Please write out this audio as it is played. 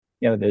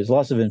there's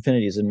lots of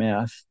infinities in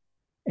math,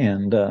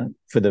 and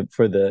for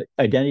the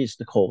identities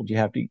to hold, you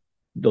have to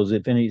those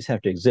infinities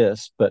have to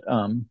exist, but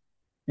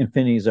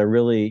infinities are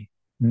really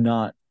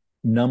not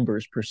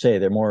numbers per se.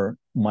 They're more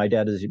my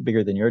dad is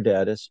bigger than your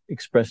dad is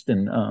expressed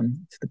in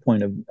to the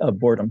point of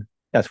boredom.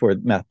 That's where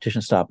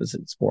mathematicians stop is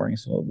it's boring.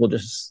 So we'll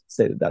just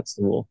say that that's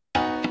the rule.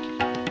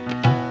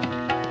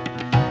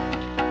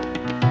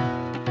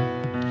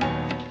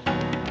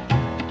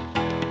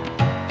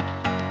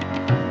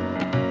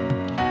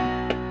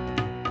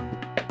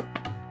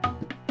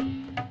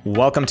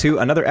 Welcome to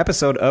another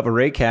episode of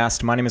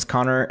ArrayCast. My name is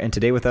Connor, and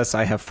today with us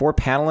I have four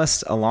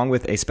panelists along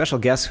with a special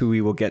guest who we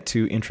will get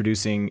to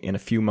introducing in a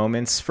few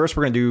moments. First,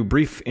 we're going to do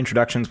brief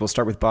introductions. We'll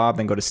start with Bob,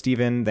 then go to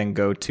Stephen, then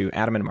go to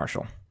Adam and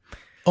Marshall.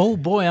 Oh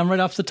boy, I'm right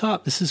off the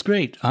top. This is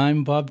great.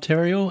 I'm Bob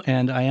Terrio,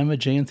 and I am a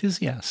J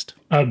enthusiast.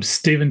 I'm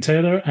Stephen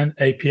Taylor, an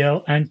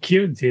APL and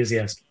Q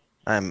enthusiast.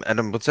 I'm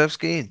Adam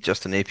Budzewski,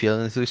 just an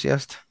APL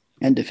enthusiast.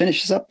 And to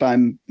finish this up,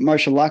 I'm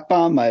Marshall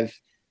Lockbaum. I've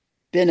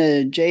been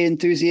a J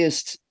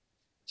enthusiast,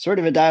 sort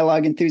of a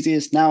dialogue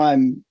enthusiast. Now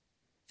I'm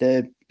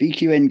the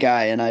BQN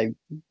guy, and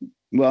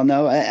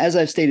no, as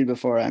I've stated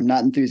before, I'm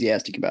not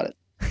enthusiastic about it.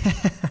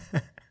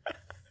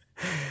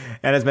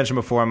 And as mentioned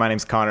before, my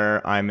name's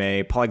Connor. I'm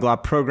a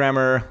polyglot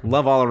programmer,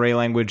 love all array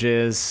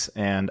languages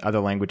and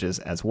other languages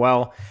as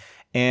well.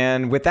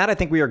 And with that, I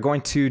think we are going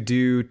to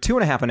do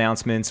 2.5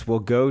 announcements. We'll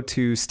go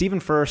to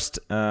Stephen first,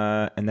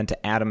 and then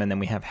to Adam, and then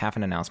we have half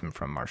an announcement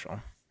from Marshall.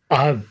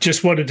 I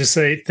just wanted to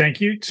say thank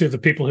you to the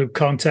people who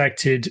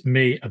contacted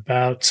me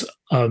about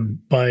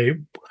my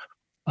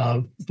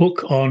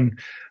book on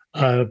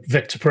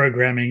vector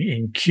programming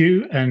in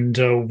Q and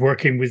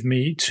working with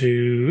me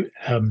to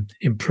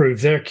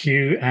improve their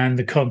Q and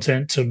the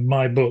content to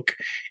my book.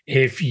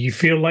 If you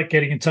feel like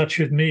getting in touch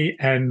with me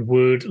and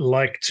would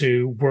like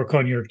to work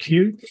on your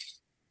Q,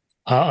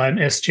 I'm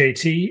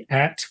sjt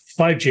at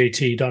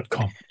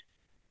 5jt.com.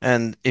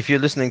 And if you're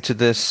listening to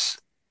this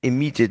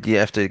immediately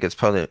after it gets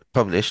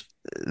published,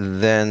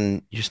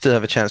 then you still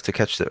have a chance to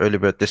catch the early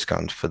bird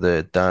discount for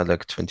the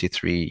Dialog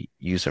 23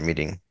 user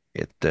meeting.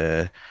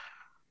 It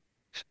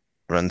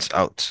runs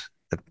out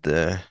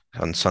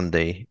on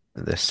Sunday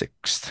the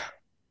 6th.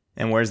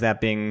 And where's that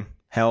being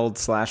held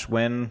 /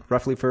 when,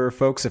 roughly, for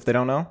folks if they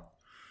don't know?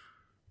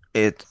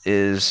 It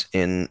is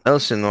in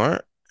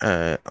Elsinore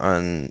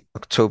on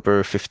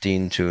October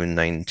 15 to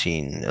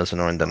 19,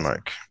 Elsinore in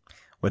Denmark.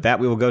 With that,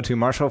 we will go to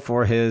Marshall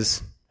for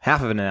his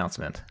half of an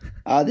announcement.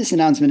 This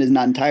announcement is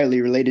not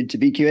entirely related to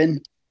BQN.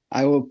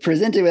 I will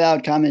present it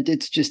without comment.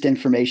 It's just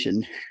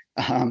information.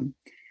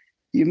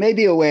 You may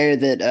be aware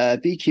that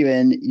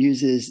BQN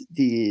uses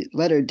the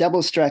letter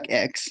double-struck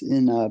X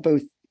in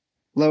both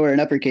lower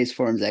and uppercase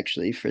forms,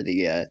 actually, for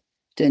the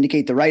to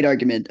indicate the right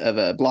argument of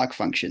a block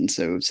function,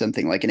 so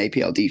something like an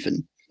APL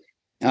defin.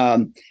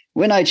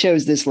 When I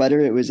chose this letter,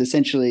 it was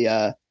essentially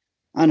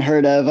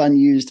unheard of,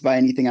 unused by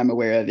anything I'm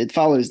aware of. It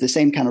follows the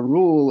same kind of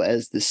rule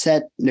as the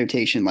set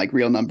notation, like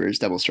real numbers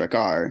double-struck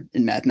R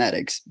in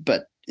mathematics,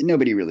 but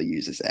nobody really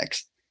uses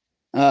X.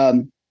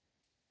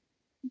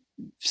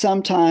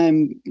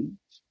 Sometime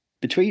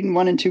between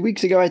 1 and 2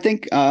 weeks ago, I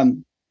think,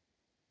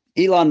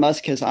 Elon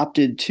Musk has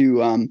opted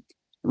to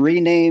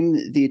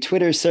rename the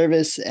Twitter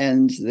service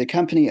and the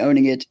company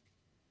owning it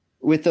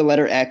with the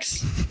letter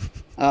X.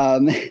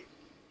 And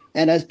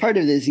as part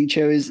of this, he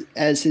chose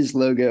as his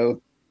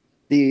logo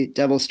the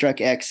double-struck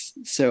X.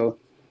 So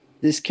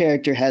this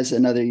character has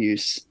another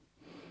use.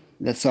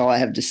 That's all I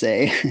have to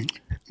say.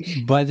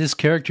 By this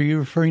character, you're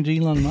referring to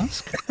Elon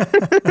Musk?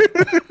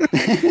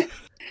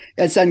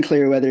 It's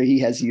unclear whether he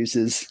has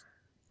uses.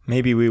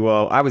 Maybe we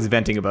will. I was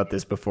venting about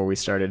this before we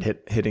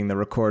started hitting the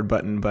record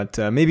button, but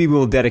maybe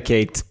we'll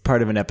dedicate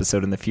part of an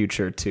episode in the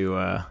future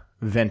to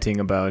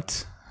venting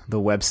about the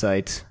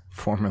website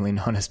formerly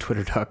known as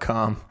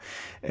twitter.com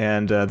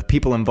and the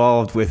people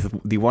involved with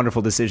the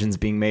wonderful decisions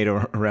being made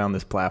around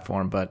this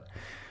platform. But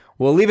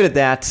we'll leave it at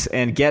that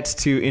and get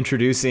to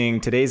introducing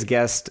today's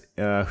guest,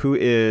 who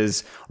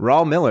is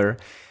Raul Miller.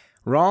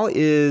 Raul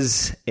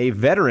is a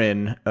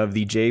veteran of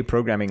the J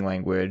programming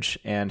language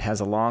and has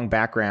a long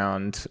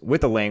background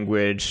with the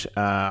language.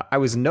 I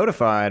was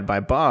notified by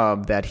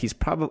Bob that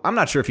I'm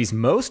not sure if he's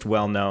most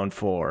well known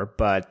for,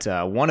 but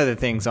one of the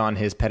things on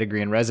his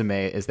pedigree and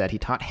resume is that he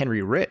taught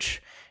Henry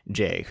Rich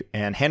J.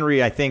 And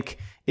Henry, I think,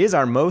 is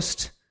our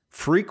most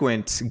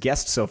frequent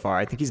guest so far.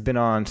 I think he's been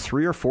on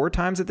 3 or 4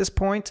 times at this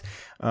point,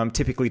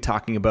 typically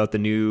talking about the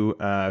new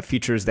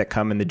features that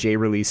come in the J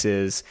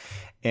releases.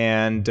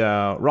 And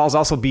Raul's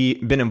also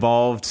been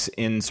involved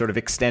in sort of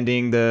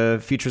extending the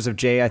features of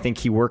J. I think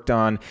he worked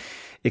on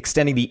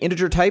extending the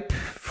integer type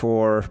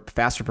for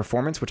faster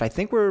performance, which I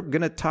think we're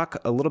going to talk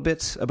a little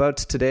bit about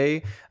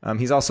today.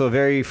 He's also a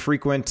very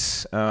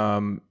frequent,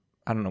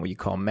 I don't know what you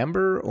call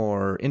member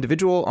or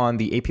individual on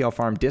the APL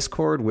Farm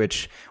Discord,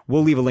 which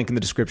we'll leave a link in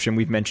the description.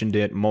 We've mentioned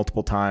it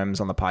multiple times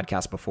on the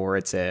podcast before.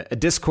 It's a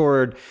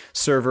Discord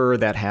server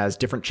that has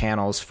different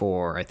channels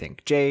for, I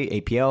think,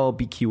 J, APL,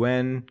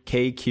 BQN,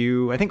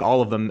 KQ, I think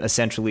all of them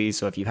essentially.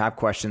 So if you have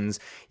questions,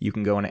 you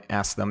can go and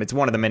ask them. It's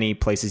one of the many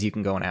places you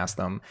can go and ask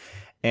them.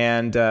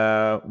 And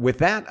with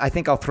that, I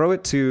think I'll throw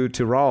it to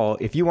Raul.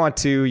 If you want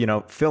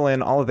to, fill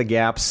in all of the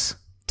gaps,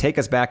 take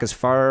us back as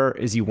far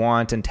as you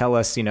want and tell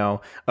us,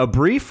 a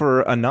brief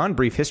or a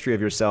non-brief history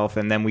of yourself,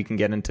 and then we can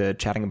get into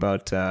chatting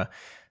about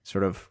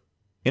sort of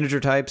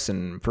integer types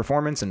and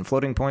performance and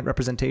floating point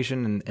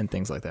representation and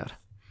things like that.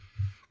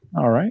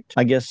 All right.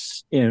 I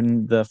guess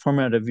in the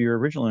format of your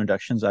original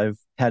introductions, I've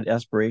had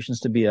aspirations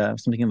to be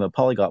something of a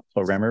polyglot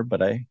programmer,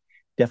 but I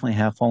definitely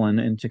have fallen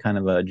into kind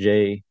of a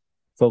J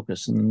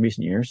focus in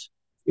recent years.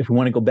 If we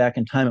want to go back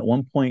in time, at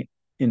one point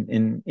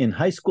in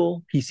high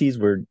school, PCs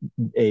were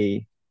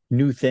a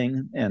new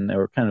thing, and they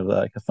were kind of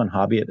like a fun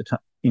hobby at the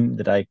time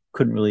that I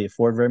couldn't really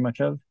afford very much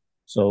of.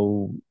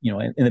 So,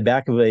 in the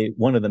back of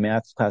one of the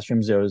math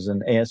classrooms, there was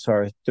an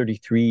ASR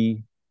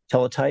 33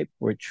 teletype,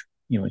 which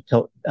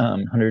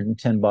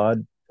 110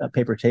 baud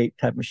paper tape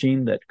type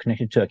machine that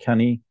connected to a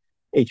county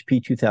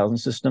HP 2000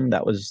 system.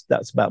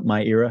 That's about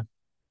my era.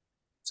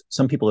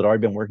 Some people had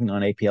already been working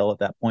on APL at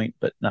that point,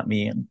 but not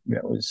me. And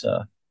it was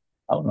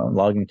out in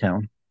logging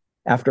town.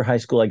 After high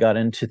school, I got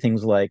into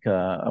things like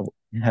I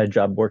had a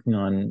job working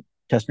on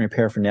test and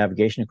repair for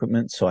navigation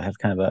equipment. So I have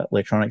kind of a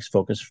electronics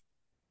focus.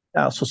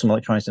 Also some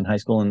electronics in high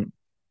school, and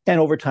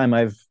over time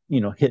I've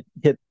hit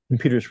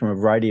computers from a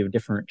variety of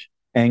different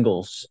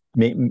angles.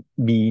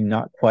 Maybe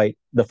not quite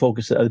the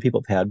focus that other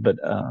people have had, but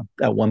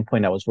at one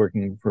point I was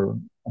working for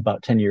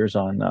about 10 years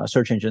on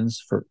search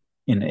engines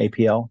in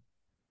APL.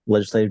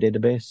 Legislative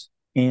database,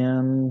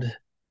 and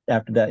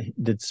after that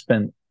did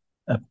spend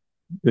a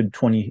good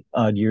 20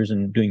 odd years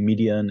in doing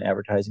media and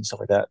advertising, stuff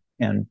like that.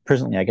 And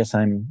presently I guess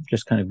I'm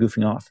just kind of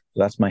goofing off.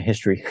 So that's my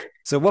history.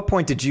 So at what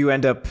point did you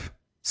end up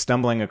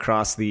stumbling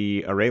across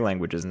the array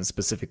languages, and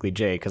specifically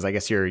J? Because I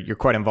guess you're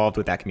quite involved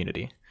with that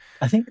community.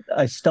 I think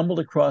I stumbled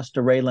across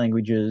array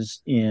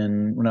languages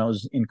when I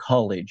was in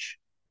college.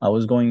 I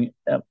was beginning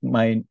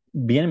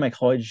my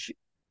college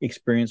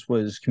experience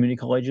was community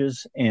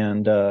colleges,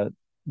 and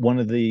one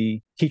of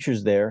the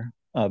teachers there,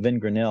 Vin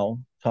Grinnell,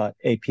 taught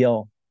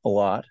APL a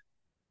lot.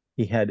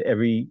 He had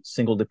every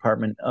single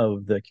department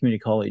of the community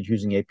college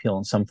using APL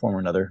in some form or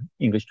another: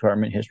 English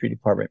department, history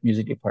department,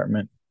 music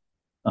department,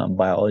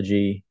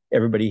 biology.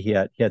 Everybody he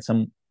had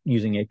some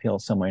using APL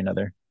some way or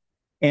another,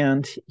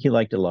 and he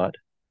liked it a lot.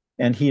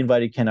 And he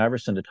invited Ken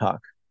Iverson to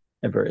talk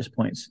at various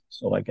points,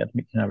 so I got to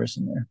meet Ken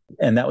Iverson there.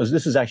 And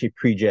this was actually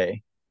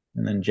pre-J,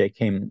 and then J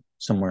came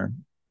somewhere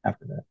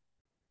after that.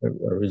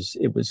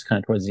 It was kind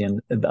of towards the end,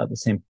 about the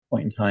same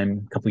point in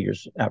time, a couple of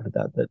years after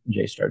that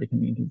J started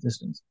coming into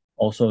existence.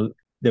 Also,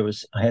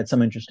 I had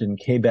some interest in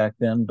K back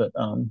then, but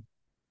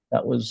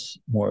that was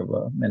more of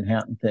a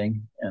Manhattan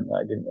thing, and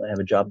I didn't really have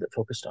a job that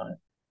focused on it.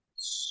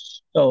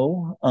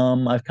 So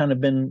I've kind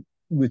of been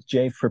with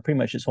J for pretty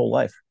much his whole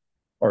life,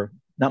 or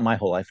not my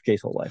whole life,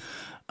 J's whole life.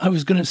 I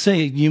was going to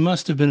say, you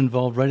must have been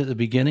involved right at the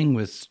beginning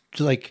with,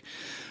 like,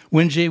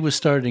 when Jay was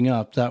starting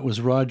up, that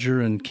was Roger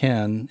and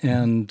Ken,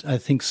 and I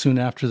think soon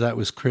after that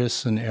was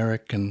Chris and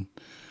Eric and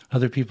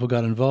other people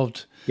got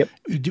involved. Yep.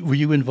 Were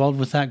you involved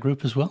with that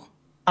group as well?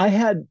 I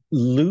had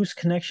loose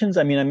connections.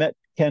 I mean, I met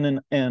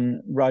Ken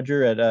and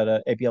Roger at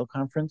an APL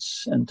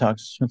conference and spent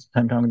some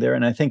time talking there,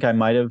 and I think I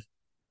might have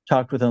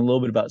talked with them a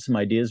little bit about some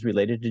ideas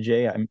related to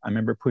Jay. I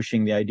remember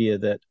pushing the idea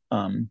that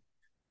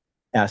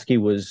ASCII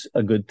was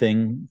a good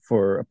thing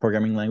for a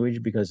programming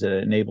language because it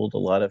enabled a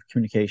lot of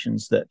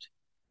communications that,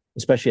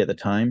 especially at the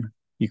time,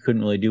 you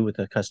couldn't really do with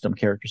a custom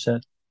character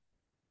set.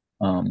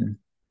 I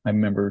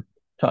remember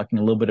talking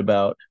a little bit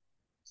about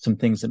some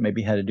things that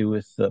maybe had to do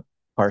with the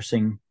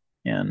parsing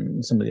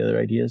and some of the other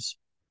ideas,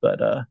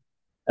 but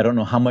I don't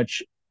know how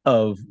much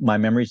of my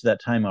memories at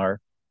that time are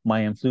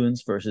my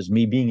influence versus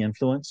me being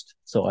influenced.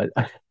 So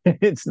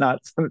it's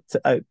not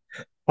probably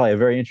a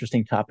very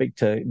interesting topic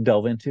to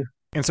delve into.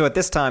 And so at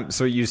this time,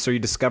 so you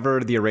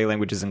discovered the array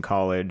languages in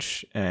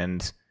college,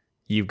 and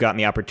you've gotten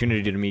the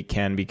opportunity to meet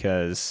Ken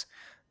because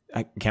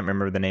I can't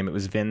remember the name. It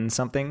was Vin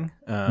something.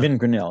 Vin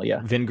Grinnell,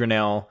 yeah. Vin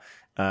Grinnell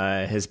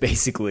has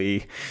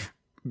basically,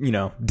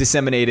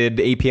 disseminated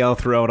APL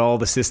throughout all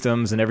the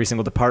systems and every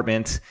single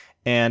department.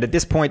 And at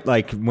this point,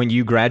 like, when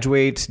you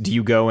graduate, do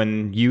you go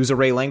and use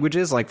array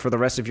languages like for the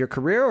rest of your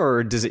career,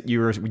 or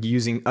you're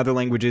using other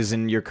languages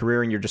in your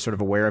career and you're just sort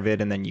of aware of it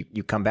and then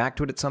you come back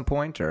to it at some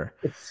point, or?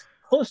 It's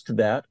close to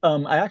that.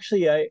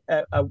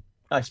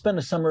 I spent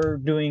a summer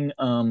doing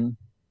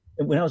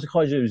when I was in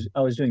college,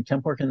 I was doing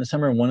temp work in the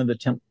summer, and one of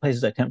the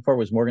places I temped for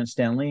was Morgan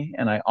Stanley,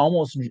 and I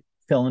almost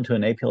fell into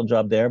an APL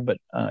job there, but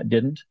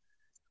didn't.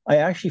 I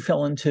actually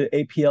fell into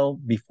APL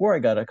before I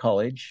got out of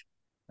college.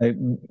 I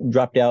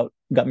dropped out,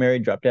 got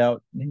married, dropped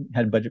out,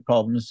 had budget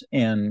problems,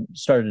 and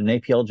started an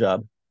APL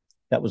job.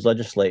 That was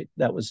Legislate.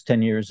 That was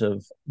 10 years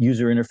of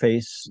user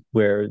interface,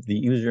 where the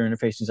user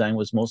interface design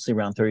was mostly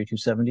around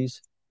 3270s.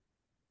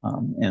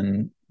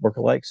 and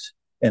work-alikes.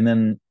 And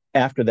then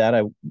after that,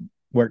 I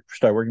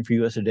started working for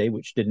USA Today,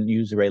 which didn't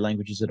use array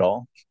languages at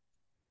all.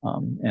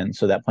 And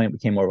so that point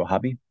became more of a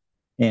hobby.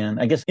 And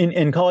I guess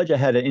in college, I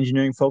had an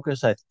engineering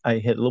focus. I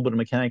had a little bit of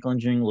mechanical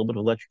engineering, a little bit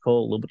of electrical,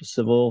 a little bit of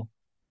civil,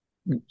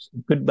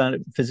 good amount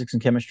of physics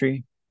and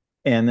chemistry.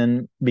 And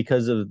then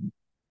because of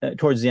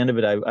towards the end of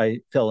it, I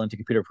fell into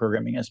computer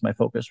programming as my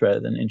focus rather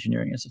than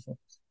engineering as a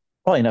focus.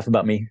 Probably enough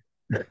about me.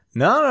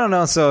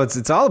 No. So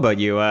it's all about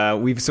you.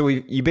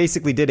 You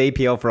basically did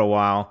APL for a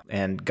while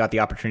and got the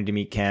opportunity to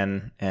meet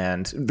Ken.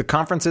 And the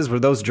conferences, were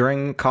those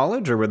during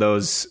college or were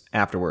those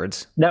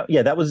afterwards? Now,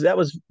 yeah, that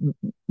was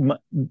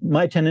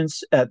my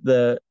attendance at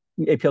the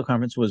APL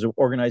conference was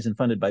organized and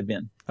funded by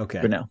Ben. Okay.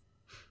 For now,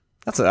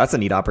 that's a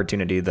neat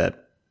opportunity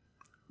that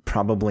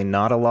probably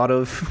not a lot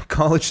of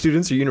college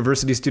students or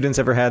university students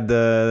ever had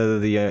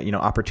the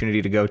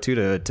opportunity to go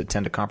to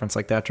attend a conference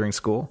like that during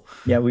school.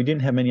 Yeah, we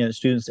didn't have many other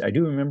students. I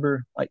do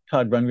remember, like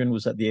Todd Rundgren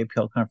was at the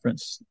APL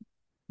conference. A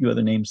few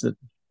other names that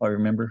I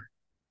remember.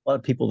 A lot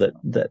of people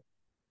that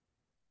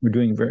were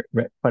doing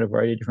quite a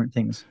variety of different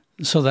things.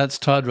 So that's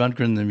Todd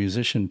Rundgren, the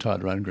musician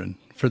Todd Rundgren.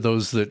 For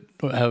those that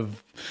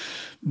have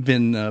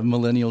been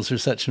millennials or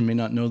such and may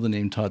not know the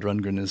name, Todd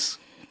Rundgren is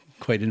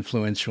quite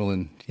influential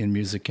in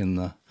music in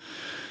the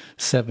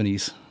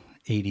 70s,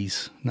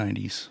 80s,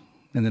 90s.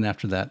 And then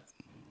after that,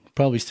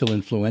 probably still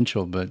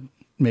influential, but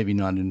maybe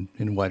not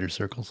in wider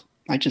circles.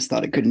 I just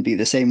thought it couldn't be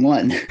the same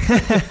one.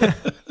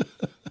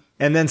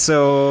 And then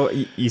so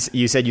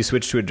you said you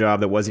switched to a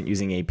job that wasn't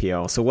using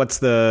APL. So what's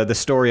the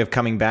story of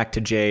coming back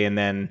to J, and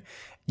then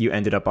you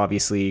ended up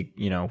obviously,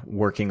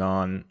 working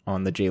on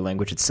the J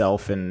language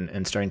itself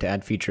and starting to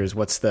add features.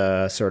 What's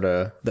the sort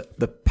of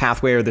the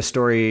pathway or the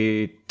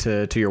story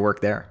to your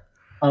work there?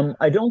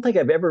 I don't think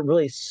I've ever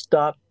really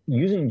stopped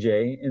using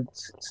J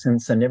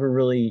since I never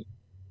really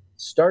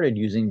started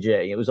using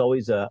J. It was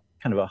always a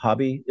kind of a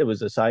hobby. It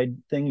was a side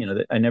thing,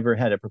 that I never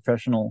had a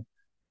professional.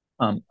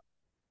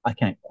 I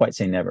can't quite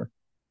say never.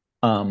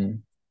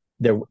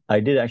 I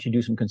did actually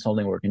do some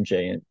consulting work in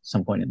J at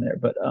some point in there,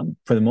 but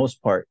for the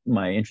most part,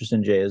 my interest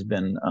in J has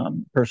been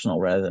personal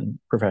rather than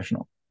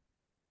professional.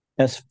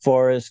 As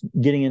far as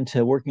getting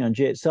into working on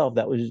J itself,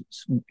 that was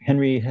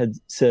Henry had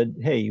said,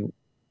 "Hey, you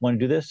want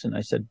to do this?" And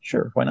I said,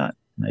 "Sure, why not?"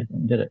 And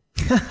I did it.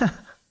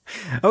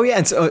 Oh yeah,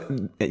 and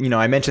so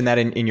I mentioned that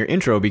in your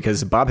intro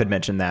because Bob had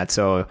mentioned that.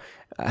 So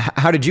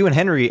how did you and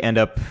Henry end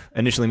up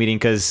initially meeting?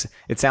 Because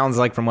it sounds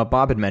like from what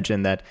Bob had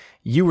mentioned that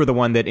you were the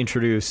one that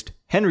introduced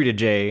Henry to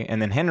J,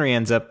 and then Henry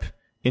ends up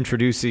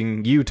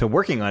introducing you to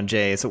working on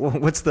J. So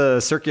what's the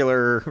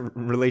circular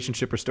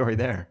relationship or story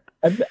there?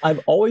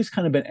 I've always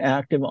kind of been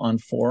active on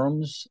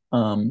forums,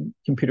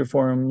 computer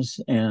forums,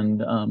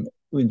 and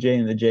with J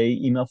and the J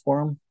email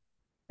forum.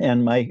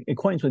 And my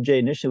acquaintance with J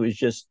initially was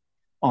just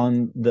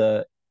on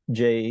the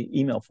J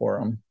email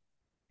forum.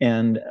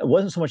 And it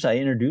wasn't so much that I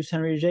introduced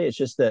Henry to J, it's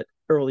just that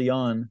early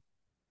on,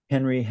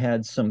 Henry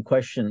had some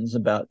questions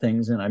about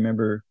things. And I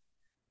remember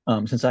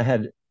since I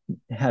had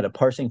a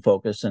parsing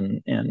focus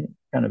and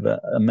kind of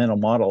a mental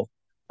model,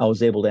 I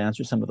was able to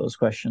answer some of those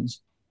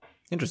questions.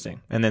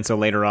 Interesting. And then so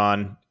later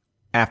on,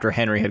 after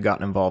Henry had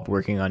gotten involved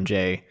working on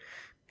J,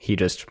 he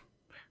just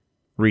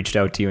reached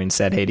out to you and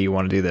said, "Hey, do you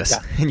want to do this?"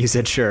 Yeah. And you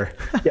said, "Sure."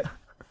 Yep,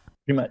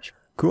 pretty much.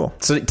 Cool.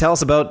 So tell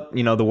us about,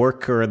 the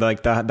work or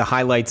like the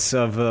highlights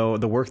of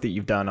the work that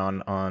you've done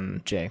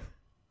on J.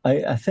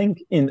 I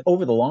think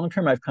over the long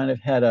term, I've kind of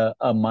had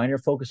a minor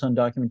focus on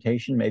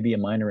documentation, maybe a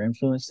minor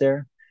influence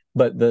there.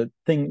 But the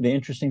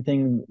interesting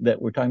thing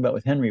that we're talking about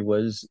with Henry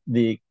was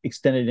the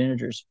extended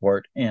integer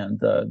support and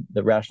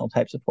the rational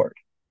type support.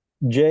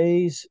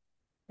 J's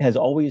has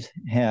always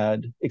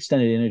had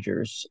extended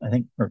integers, I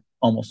think, or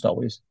almost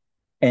always.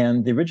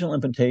 And the original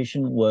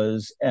implementation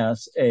was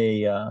as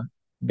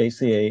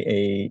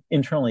basically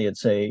internally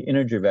it's a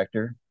integer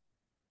vector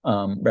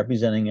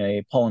representing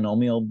a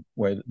polynomial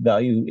where the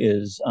value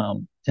is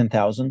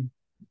 10,000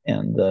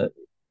 and the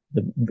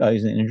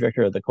values in the integer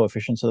vector are the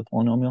coefficients of the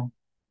polynomial,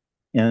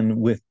 and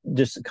with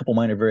just a couple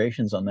minor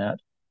variations on that.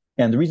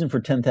 And the reason for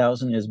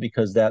 10,000 is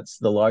because that's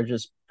the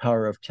largest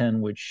power of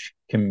 10, which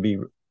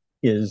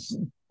is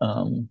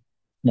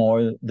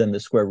more than the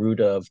square root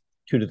of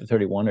 2 to the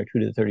 31 or 2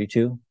 to the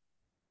 32.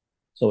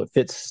 So it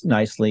fits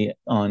nicely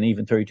on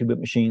even 32-bit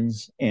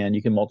machines, and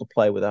you can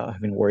multiply without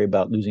having to worry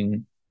about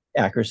losing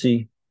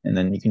accuracy. And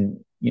then you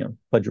can,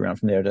 fudge around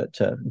from there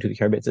to do the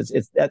carry bits.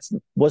 That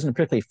wasn't a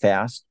particularly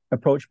fast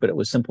approach, but it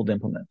was simple to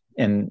implement.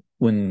 And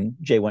when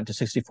J went to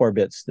 64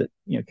 bits, that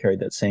carried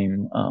that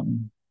same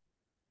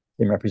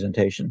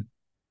representation.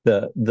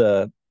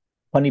 The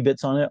funny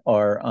bits on it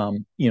are,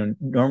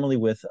 normally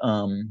with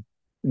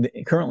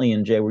currently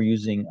in J we're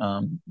using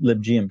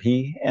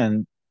libgmp,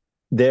 and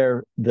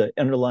there the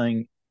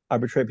underlying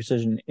arbitrary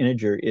precision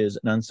integer is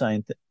an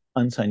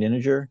unsigned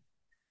integer,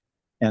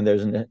 and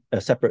there's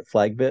a separate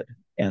flag bit,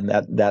 and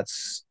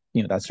that's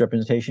the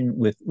representation.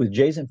 With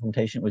J's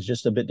implementation, it was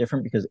just a bit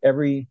different because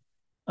every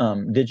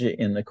digit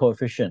in the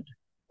coefficient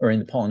or in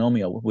the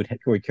polynomial would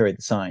carry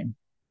the sign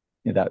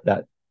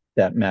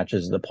that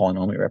matches the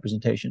polynomial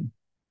representation.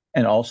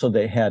 And also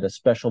they had a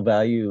special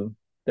value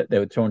that they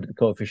would throw into the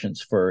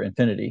coefficients for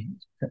infinity.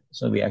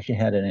 So we actually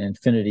had an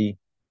infinity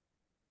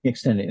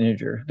extended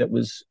integer that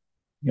was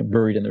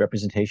buried in the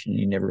representation and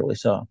you never really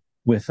saw.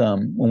 With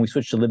when we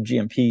switched to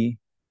libgmp,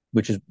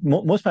 which is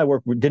most of my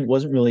work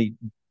wasn't really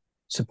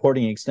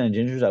supporting extended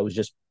integers. I was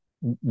just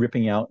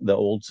ripping out the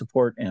old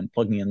support and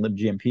plugging in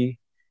libgmp,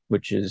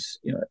 which is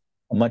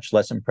a much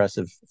less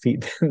impressive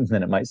feat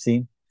than it might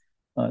seem.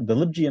 The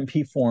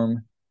libgmp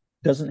form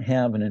doesn't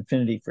have an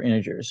infinity for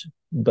integers,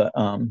 but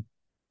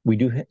we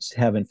do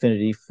have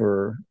infinity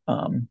for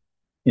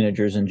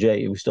integers in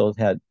J. We still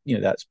had,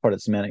 that's part of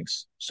the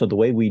semantics. So the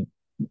way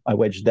I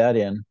wedged that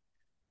in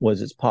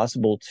was it's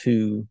possible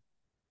to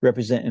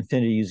represent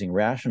infinity using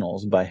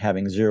rationals by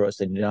having 0 as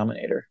the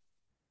denominator.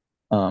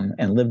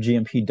 And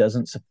libgmp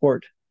doesn't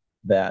support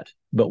that,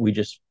 but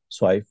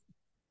so I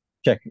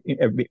check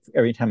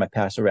every time I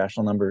pass a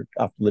rational number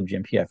off to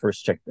libgmp, I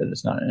first check that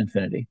it's not an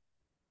infinity.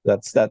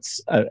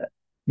 That's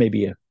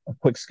maybe a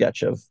quick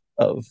sketch of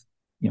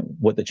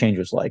what the change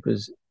was like.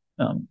 Was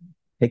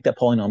take that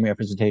polynomial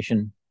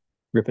representation,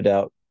 rip it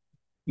out,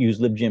 use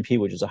libgmp,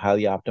 which is a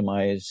highly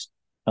optimized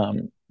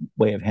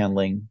way of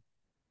handling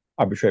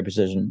arbitrary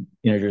precision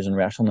integers and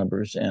rational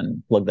numbers,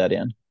 and plug that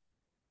in.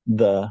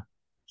 The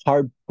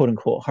hard, quote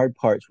unquote, hard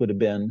parts would have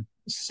been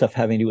stuff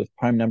having to do with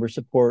prime number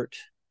support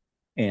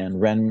and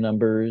random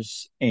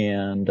numbers.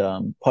 And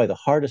probably the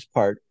hardest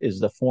part is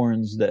the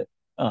forms that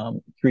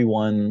 3.1,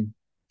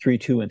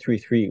 3.2, and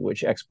 3.3,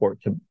 which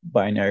export to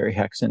binary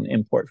hex and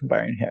import from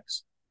binary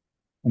hex.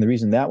 And the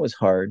reason that was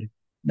hard,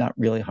 not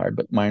really hard,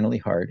 but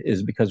minorly hard,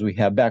 is because we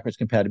have backwards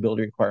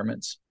compatibility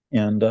requirements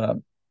and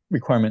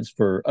requirements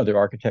for other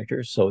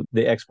architectures. So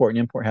the export and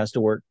import has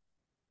to work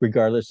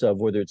regardless of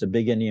whether it's a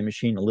big endian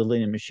machine, a little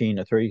endian machine,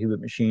 a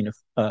 32-bit machine,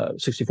 a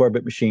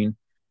 64-bit machine.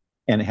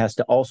 And it has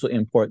to also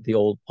import the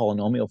old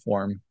polynomial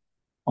form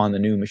on the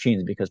new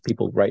machines, because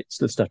people write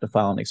the stuff to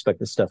file and expect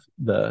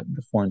the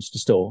forms to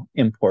still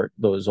import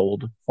those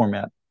old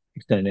format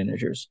extended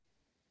integers.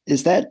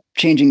 Is that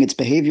changing its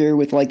behavior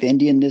with like the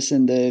endianness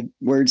and the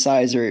word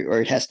size,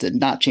 or it has to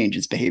not change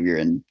its behavior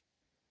and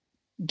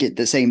get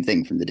the same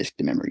thing from the disk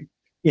to memory?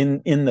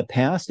 In the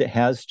past, it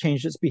has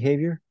changed its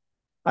behavior.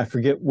 I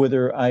forget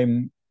whether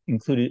I'm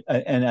included,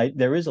 and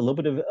there is a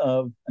little bit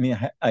of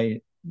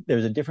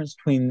there's a difference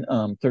between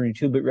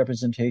 32-bit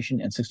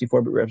representation and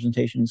 64-bit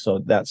representation,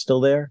 so that's still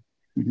there.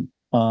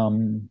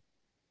 Mm-hmm.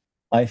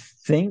 I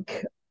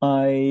think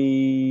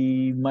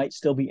I might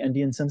still be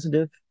endian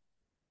sensitive.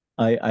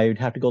 I'd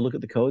have to go look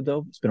at the code,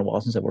 though. It's been a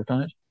while since I've worked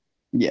on it.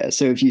 Yeah,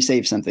 so if you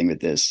save something with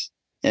this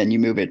and you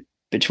move it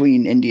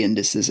between endian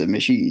disks of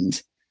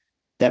machines,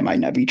 that might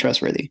not be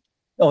trustworthy.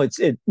 Oh,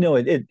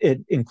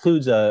 it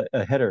includes a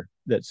header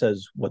that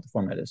says what the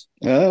format is.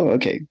 Oh,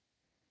 okay.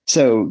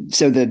 So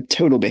the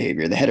total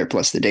behavior, the header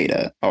plus the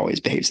data, always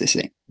behaves the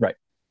same. Right.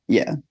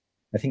 Yeah.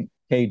 I think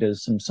K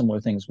does some similar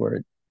things where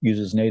it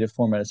uses native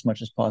format as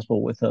much as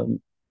possible with a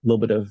little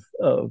bit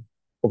of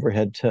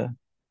overhead to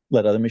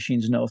let other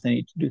machines know if they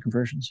need to do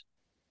conversions.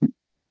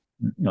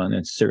 And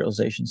it's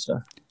serialization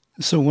stuff.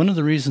 So one of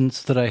the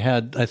reasons that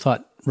I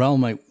thought Raul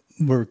might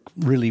work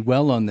really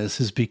well on this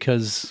is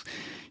because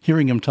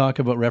hearing him talk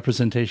about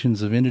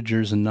representations of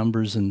integers and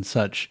numbers and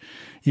such,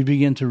 you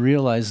begin to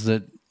realize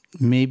that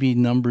maybe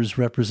numbers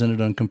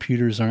represented on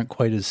computers aren't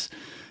quite as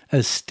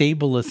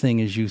stable a thing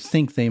as you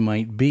think they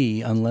might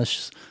be,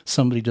 unless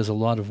somebody does a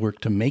lot of work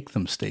to make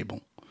them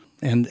stable.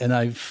 And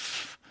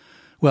I've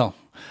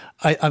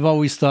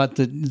always thought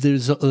that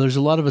there's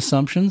a lot of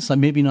assumptions,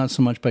 maybe not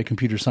so much by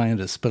computer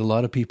scientists, but a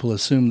lot of people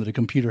assume that a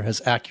computer has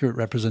accurate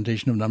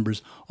representation of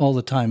numbers all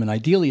the time, and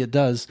ideally it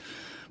does.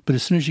 But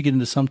as soon as you get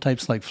into some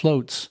types like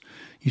floats,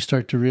 you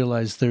start to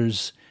realize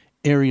there's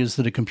areas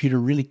that a computer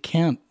really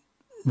can't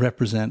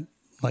represent,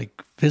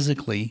 like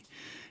physically,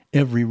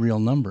 every real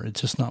number.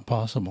 It's just not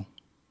possible.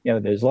 Yeah,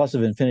 there's lots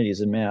of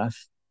infinities in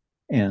math,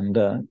 and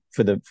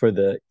for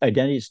the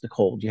identities to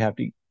hold,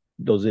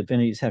 those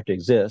infinities have to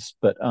exist.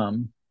 But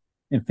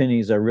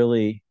infinities are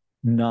really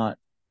not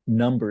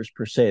numbers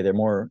per se. They're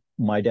more,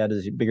 my dad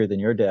is bigger than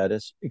your dad,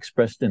 is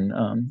expressed in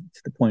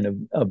to the point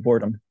of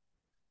boredom.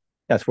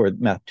 That's where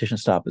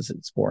mathematicians stop, is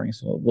it's boring.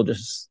 So we'll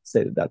just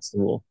say that that's the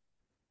rule.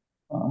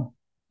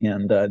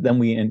 And then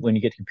when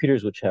you get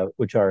computers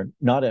which are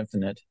not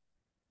infinite,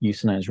 you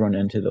sometimes run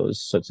into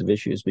those sorts of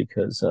issues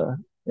because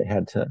they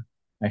had to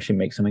actually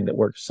make something that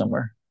works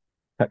somewhere,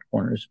 cut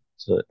corners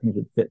so that things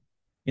would fit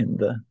in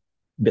the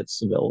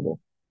bits available.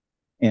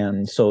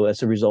 And so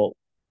as a result,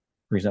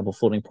 for example,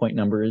 floating point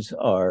numbers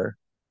do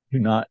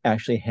not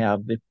actually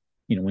have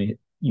when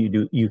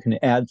you can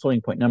add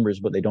floating point numbers,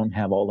 but they don't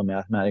have all the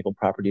mathematical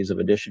properties of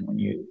addition when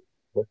you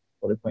look at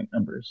floating point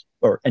numbers,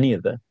 or any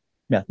of the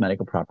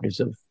mathematical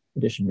properties of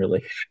addition,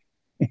 really.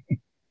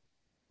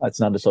 It's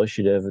not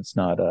associative. It's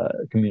not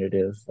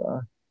commutative.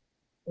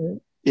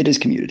 It is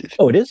commutative.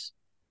 Oh, it is?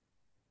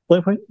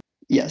 Floating point?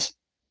 Yes.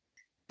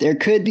 There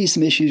could be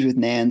some issues with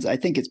NANDs. I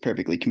think it's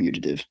perfectly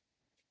commutative.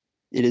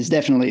 It is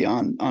definitely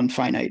on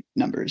finite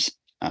numbers.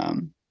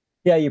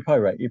 Yeah, you're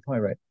probably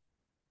right.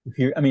 if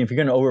you're going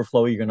to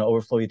overflow, you're going to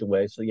overflow either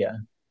way. So yeah.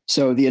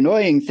 So the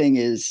annoying thing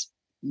is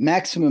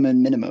maximum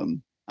and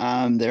minimum.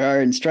 There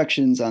are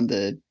instructions on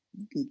the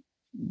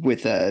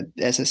with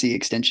SSE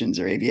extensions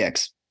or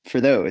AVX for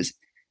those,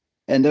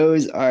 and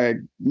those are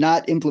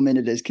not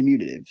implemented as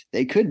commutative.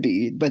 They could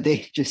be, but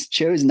they just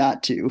chose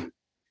not to.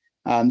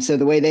 So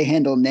the way they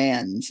handle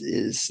nans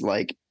is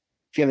like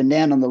if you have a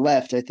nan on the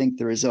left, I think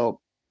the result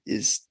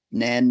is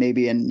nan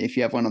maybe, and if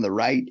you have one on the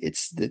right,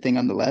 it's the thing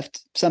on the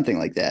left, something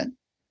like that.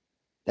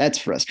 That's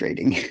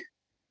frustrating.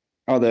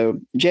 Although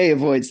Jay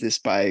avoids this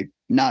by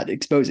not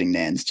exposing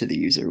nans to the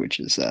user,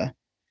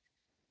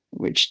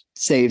 which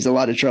saves a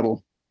lot of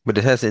trouble. But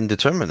it has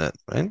indeterminate,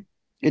 right?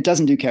 It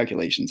doesn't do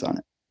calculations on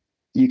it.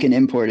 You can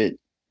import it,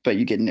 but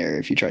you get an error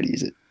if you try to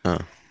use it. Oh.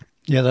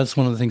 Yeah, that's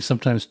one of the things.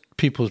 Sometimes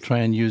people try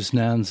and use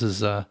nans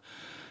as a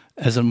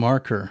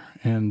marker,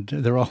 and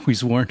they're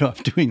always warned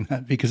off doing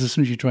that because as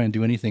soon as you try and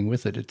do anything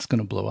with it, it's going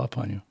to blow up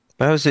on you.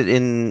 How is it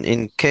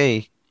in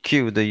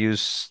Q? They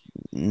use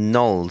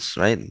nulls,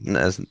 right?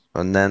 As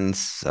or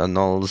nans or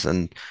nulls,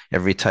 and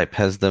every type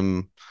has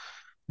them,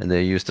 and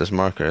they're used as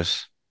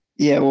markers.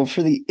 Yeah, well,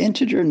 for the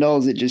integer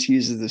nulls, it just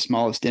uses the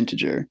smallest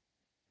integer.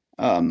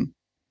 And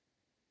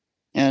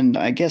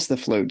I guess the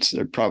floats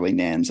are probably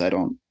nans. I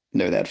don't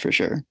know that for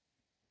sure.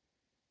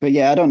 But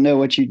yeah, I don't know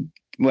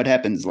what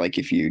happens like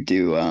if you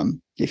do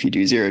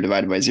 0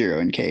 divided by 0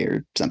 in K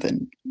or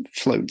something,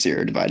 float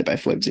 0 divided by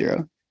float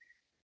 0.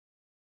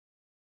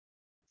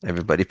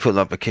 Everybody pull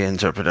up a K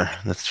interpreter.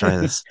 Let's try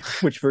this.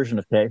 Which version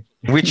of K?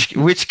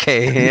 Which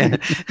K?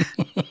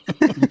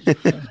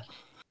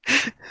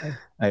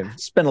 I've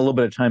spent a little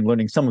bit of time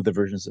learning some of the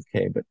versions of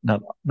K, but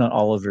not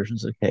all of the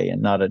versions of K,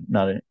 and not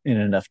in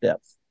enough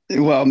depth.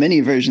 Well,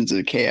 many versions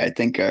of K I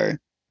think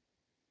are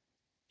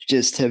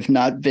just have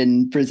not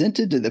been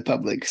presented to the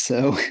public,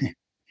 so it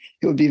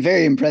would be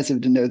very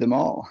impressive to know them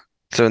all.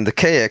 So in the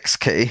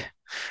KXK,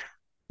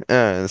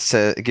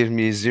 it gives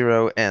me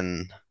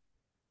 0n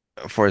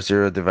for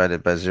 0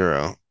 divided by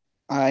 0.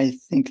 I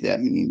think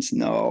that means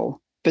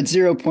null, but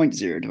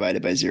 0.0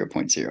 divided by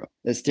 0.0.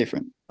 That's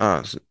different.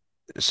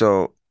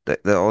 So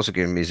that also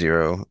gives me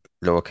 0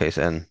 lowercase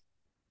n.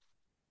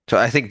 So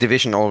I think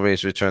division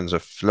always returns a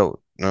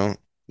float, no?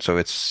 So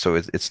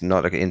it's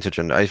not like an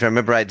integer. If I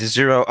remember right, the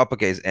 0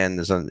 uppercase n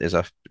is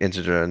a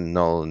integer, and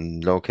null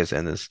and lowercase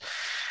n is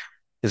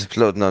a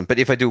float none. But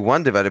if I do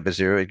 1 divided by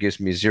 0, it gives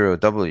me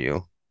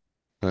 0w.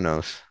 Who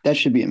knows? That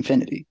should be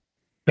infinity.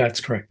 That's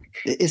correct.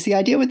 Is the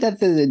idea with that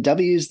the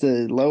W is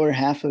the lower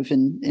half of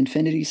an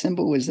infinity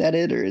symbol? Was that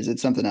it, or is it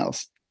something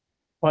else?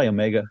 Probably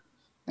omega.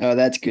 Oh,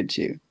 that's good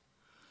too.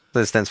 So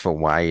it stands for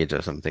wide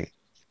or something.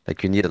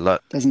 Like you need a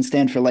lot. Doesn't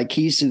stand for like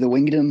keys to the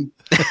wingdom.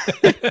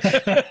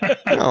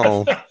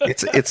 No,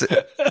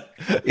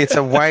 it's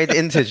a wide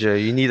integer.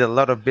 You need a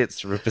lot of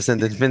bits to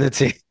represent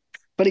infinity.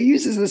 But it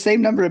uses the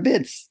same number of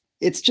bits.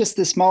 It's just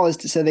the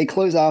smallest. So they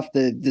close off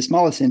the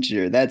smallest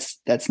integer.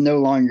 That's no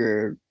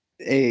longer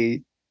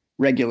a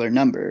regular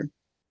number.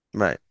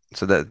 Right.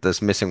 So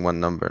that's missing one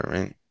number,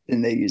 right?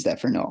 And they use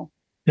that for null.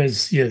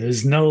 There's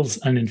nulls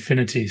and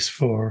infinities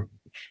for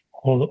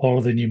all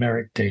of the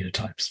numeric data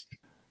types.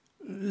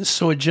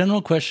 So a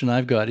general question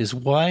I've got is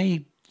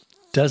why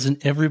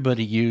doesn't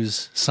everybody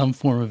use some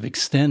form of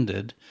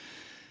extended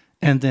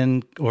and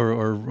then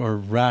or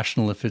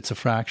rational if it's a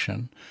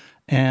fraction,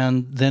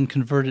 and then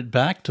convert it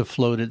back to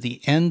float at the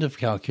end of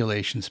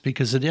calculations?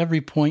 Because at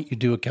every point you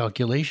do a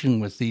calculation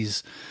with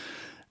these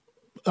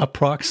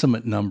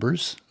approximate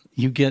numbers,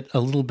 you get a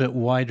little bit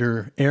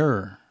wider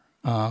error.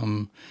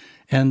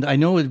 And I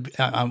know,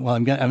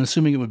 I'm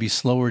assuming it would be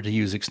slower to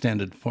use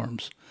extended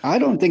forms. I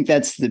don't think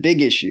that's the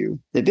big issue.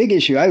 The big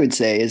issue, I would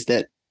say, is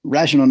that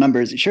rational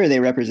numbers, sure, they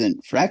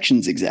represent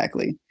fractions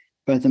exactly,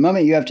 but at the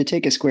moment you have to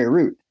take a square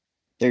root,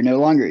 they're no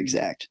longer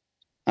exact.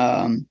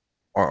 Or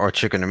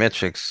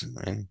trigonometrics,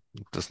 right?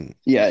 It doesn't.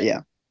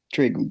 Yeah.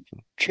 Trig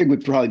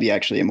would probably be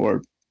actually a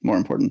more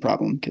important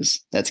problem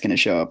because that's going to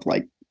show up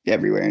like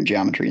everywhere in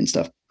geometry and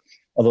stuff.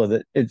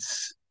 Although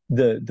it's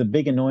the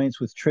big annoyance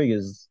with trig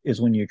is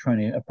when you're trying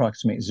to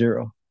approximate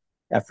 0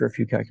 after a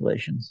few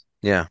calculations.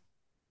 Yeah.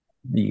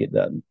 You get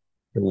the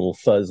little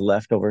fuzz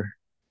left over.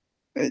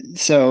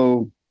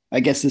 So I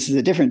guess this is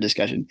a different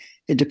discussion.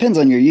 It depends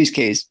on your use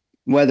case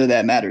whether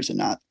that matters or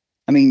not.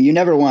 I mean, you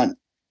never want,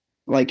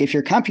 like, if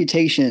your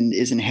computation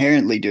is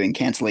inherently doing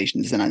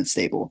cancellations and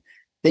unstable,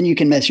 then you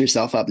can mess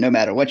yourself up no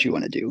matter what you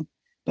want to do.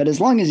 But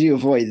as long as you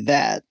avoid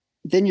that,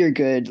 then you're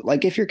good.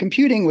 Like if you're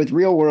computing with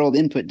real world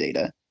input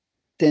data,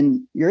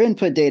 then your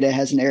input data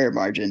has an error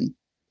margin.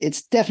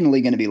 It's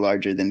definitely going to be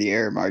larger than the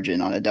error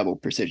margin on a double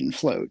precision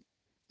float.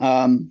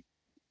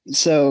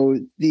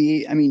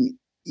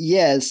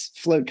 Yes,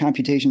 float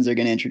computations are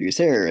going to introduce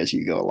error as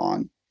you go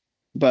along,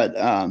 but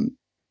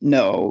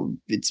no,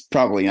 it's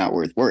probably not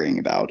worth worrying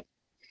about.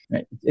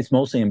 Right. It's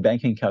mostly in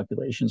banking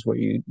calculations where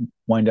you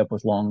wind up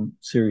with long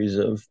series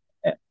of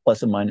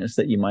plus and minus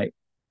that you might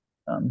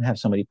have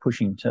somebody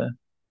pushing to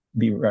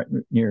be right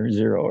near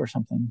 0 or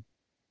something.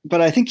 But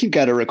I think you've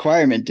got a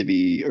requirement to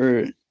be,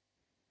 or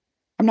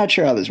I'm not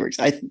sure how this works.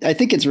 I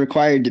think it's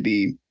required to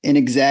be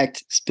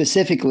inexact,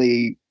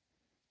 specifically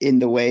in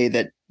the way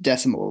that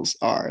decimals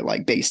are,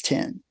 like base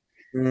 10.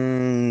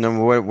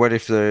 No, what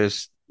if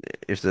there's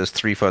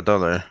 3 for a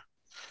dollar?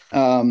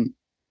 Um,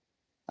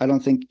 I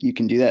don't think you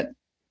can do that. I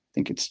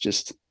think it's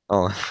just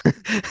Oh,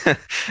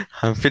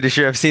 I'm pretty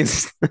sure I've seen.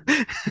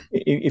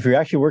 If you're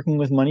actually working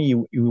with money,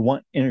 you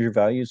want integer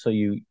values, so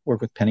you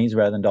work with pennies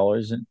rather than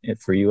dollars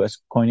for U.S.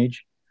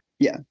 coinage.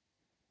 yeah.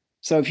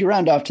 So if you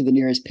round off to the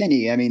nearest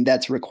penny, I mean,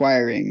 that's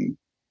requiring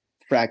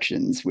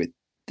fractions with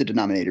the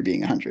denominator being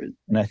 100.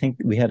 And I think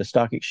we had a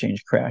stock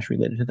exchange crash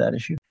related to that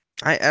issue.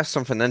 I asked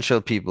some financial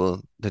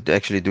people that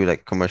actually do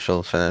like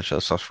commercial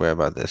financial software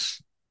about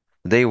this.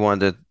 They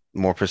wanted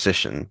more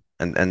precision.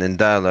 And in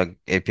Dialog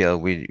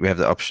APL, we have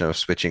the option of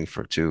switching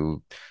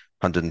to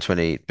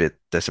 128-bit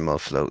decimal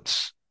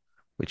floats,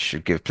 which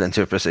should give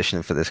plenty of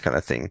precision for this kind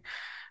of thing.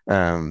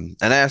 And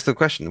I asked the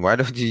question, why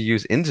don't you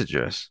use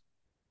integers?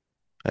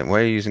 Like,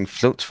 why are you using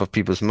floats for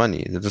people's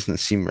money? That doesn't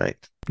seem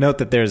right. Note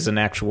that there's an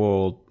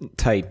actual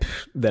type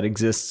that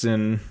exists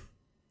in,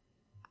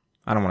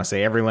 I don't want to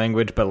say every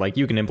language, but like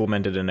you can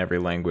implement it in every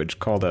language,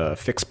 called a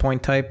fixed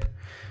point type,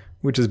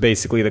 which is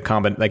basically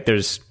like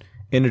there's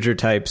integer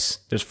types,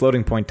 there's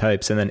floating point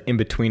types, and then in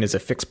between is a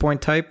fixed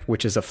point type,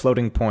 which is a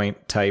floating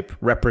point type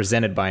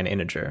represented by an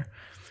integer.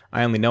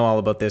 I only know all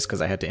about this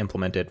because I had to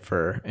implement it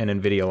for an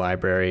NVIDIA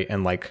library,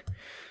 and like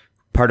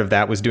part of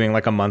that was doing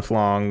like a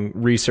month-long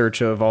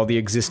research of all the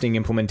existing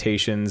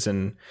implementations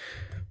and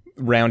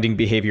rounding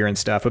behavior and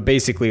stuff. But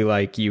basically,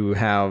 like you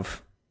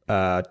have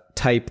a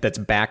type that's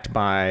backed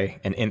by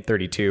an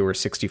int32 or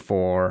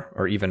 64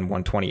 or even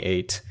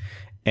 128,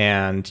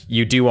 and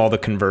you do all the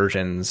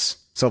conversions.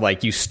 So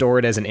like you store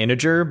it as an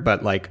integer,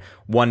 but like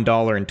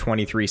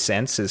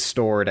 $1.23 is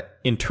stored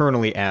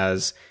internally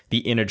as the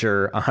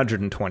integer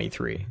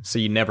 123. So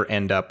you never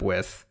end up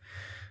with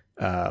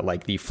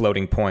like the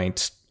floating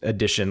point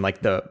addition,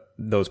 like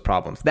those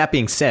problems. That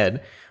being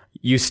said,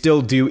 you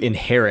still do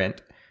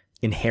inherit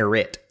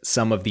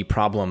some of the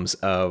problems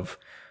of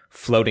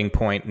floating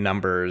point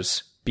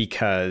numbers,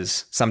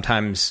 because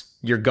sometimes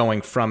you're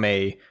going from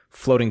a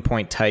floating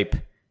point type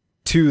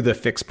to the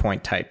fixed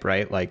point type,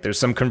 right? Like there's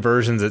some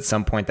conversions at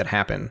some point that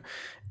happen,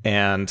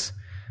 and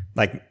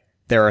like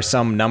there are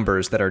some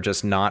numbers that are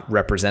just not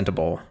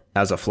representable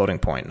as a floating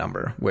point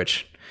number,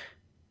 which,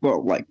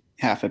 well, like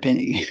half a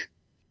penny.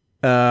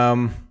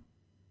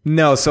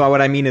 No, so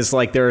what I mean is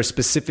like there are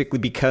specifically,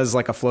 because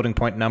like a floating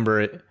point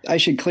number. I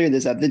should clear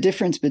this up. The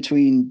difference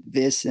between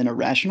this and a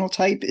rational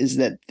type is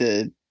that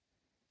the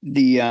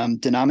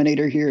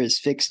denominator here is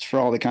fixed for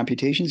all the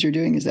computations you're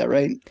doing. Is that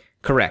right?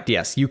 Correct.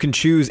 Yes. You can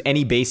choose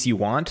any base you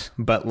want,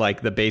 but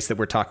like the base that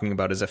we're talking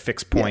about is a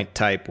fixed point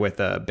type with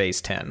a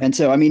base 10. And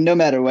so, I mean, no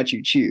matter what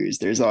you choose,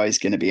 there's always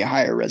going to be a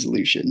higher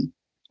resolution.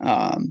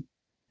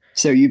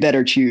 So you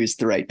better choose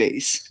the right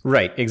base.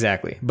 Right,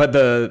 exactly. But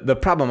the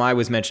problem I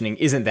was mentioning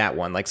isn't that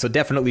one. Like, so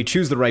definitely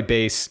choose the right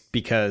base,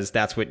 because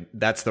that's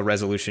the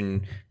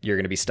resolution you're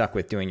going to be stuck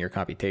with doing your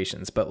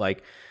computations. But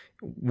like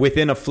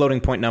within a floating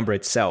point number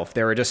itself,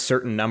 there are just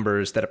certain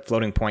numbers that a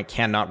floating point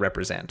cannot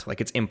represent. Like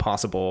it's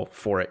impossible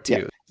for it to.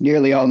 Yeah,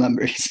 nearly all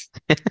numbers.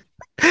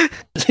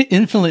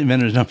 Infinite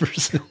amount of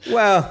numbers.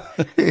 Well,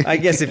 I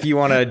guess if you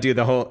want to do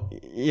the whole,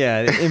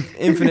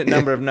 infinite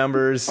number of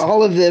numbers.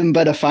 All of them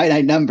but a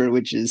finite number,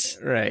 which is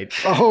right.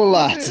 A whole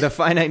lot. The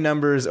finite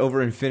numbers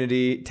over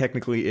infinity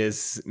technically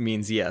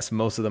means yes,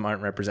 most of them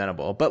aren't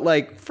representable. But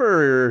like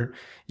for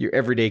your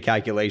everyday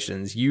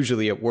calculations,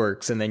 usually it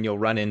works, and then you'll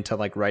run into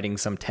like writing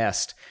some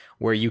test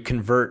where you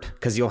convert,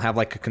 because you'll have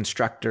like a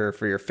constructor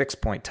for your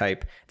fixed point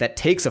type that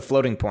takes a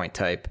floating point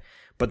type,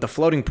 but the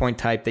floating point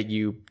type that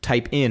you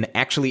type in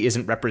actually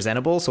isn't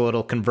representable, so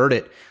it'll convert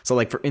it. So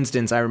like for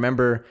instance, I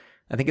remember,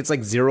 I think it's like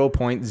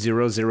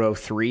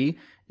 0.003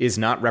 is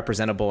not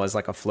representable as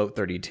like a float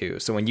 32.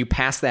 So when you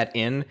pass that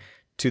in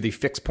to the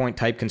fixed point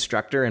type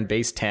constructor in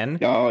base 10,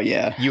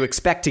 you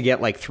expect to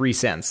get like 3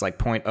 cents, like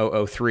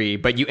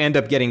 0.003, but you end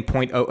up getting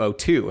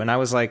 0.002. And I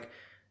was like,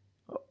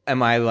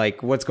 am I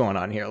like, what's going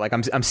on here? Like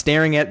I'm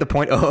staring at the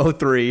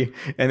 0.003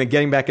 and then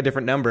getting back a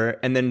different number.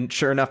 And then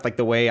sure enough, like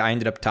the way I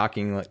ended up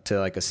talking to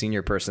like a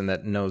senior person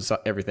that knows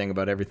everything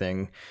about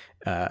everything,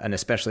 and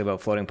especially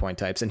about floating point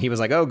types. And he was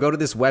like, oh, go to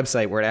this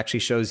website where it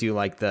actually shows you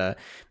like the,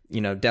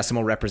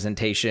 decimal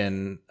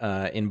representation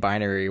in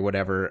binary or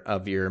whatever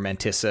of your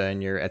mantissa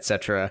and your et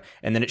cetera.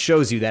 And then it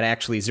shows you that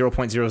actually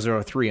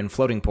 0.003 in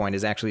floating point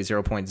is actually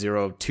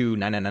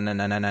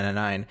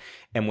 0.029999999.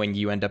 And when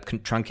you end up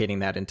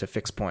truncating that into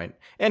fixed point.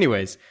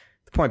 Anyways,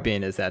 the point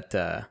being is that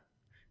at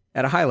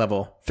a high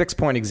level, fixed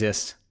point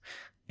exists.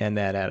 And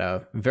that at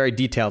a very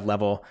detailed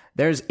level,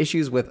 there's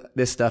issues with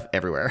this stuff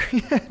everywhere,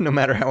 no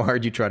matter how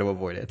hard you try to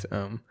avoid it.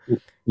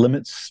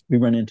 Limits, we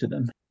run into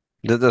them.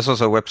 There's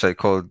also a website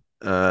called,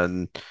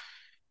 wait,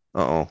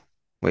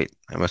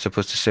 am I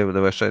supposed to say what the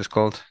website is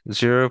called?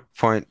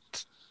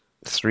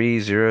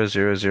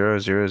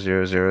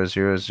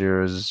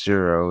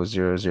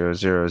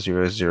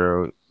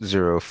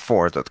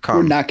 0.300000000004.com.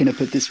 We're not going to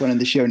put this one in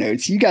the show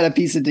notes. You got to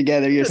piece it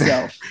together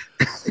yourself.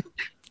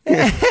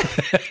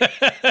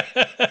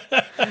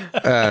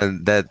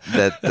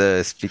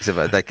 that speaks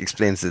about, like,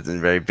 explains it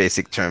in very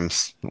basic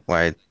terms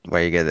why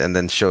you get it, and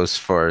then shows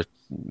for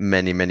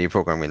many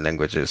programming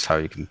languages how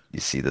you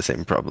see the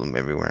same problem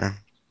everywhere.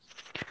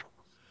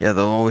 Yeah,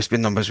 there'll always be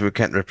numbers we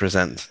can't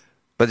represent.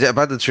 But yeah,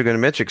 about the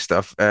trigonometric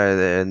stuff,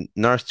 the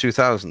NARS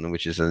 2000,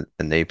 which is an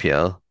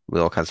APL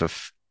with all kinds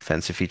of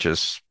fancy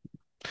features,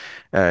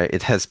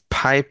 it has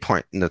pi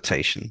point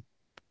notation.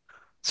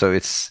 So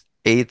it's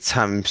 8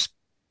 times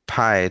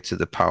pi to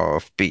the power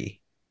of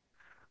b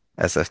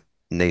as a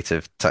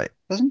native type.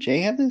 Doesn't J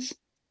have this?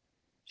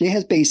 J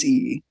has base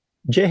E.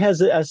 J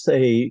has it as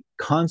a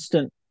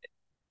constant.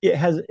 It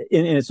has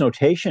in its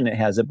notation, it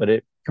has it, but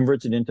it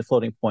converts it into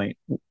floating point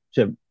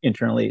to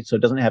internally, so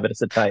it doesn't have it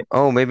as a type.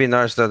 Oh, maybe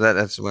NARS does that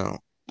as well.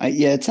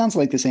 Yeah, it sounds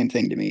like the same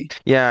thing to me.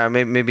 Yeah,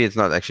 maybe it's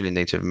not actually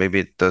native. Maybe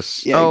it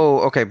does. Yeah.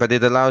 Oh, okay, but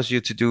it allows you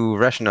to do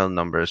rational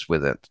numbers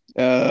with it.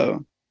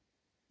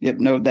 Yep,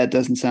 no, that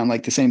doesn't sound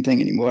like the same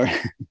thing anymore.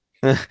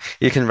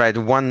 You can write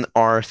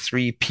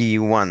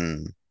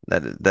 1R3P1.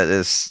 That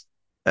is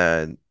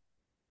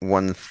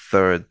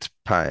 1/3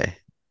 pi.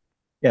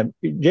 Yeah,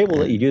 J will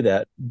let you do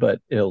that, but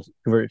it'll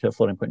convert it to a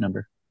floating point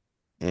number.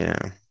 Yeah.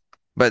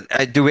 But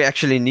do we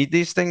actually need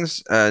these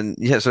things?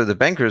 Yeah, so the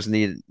bankers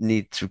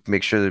need to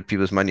make sure that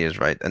people's money is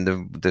right. And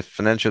the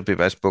financial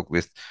people I spoke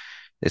with,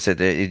 they said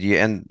that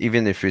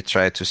even if you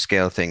try to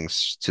scale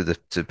things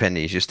to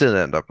pennies, you still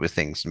end up with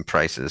things and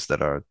prices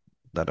that are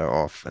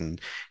off, and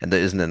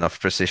there isn't enough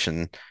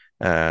precision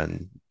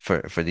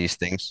for these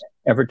things.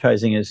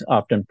 Advertising is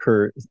often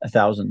per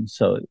 1,000,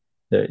 so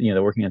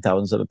they're working on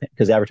thousands of,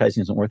 because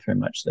advertising isn't worth very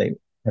much. They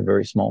have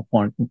very small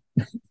quantity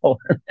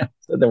that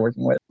they're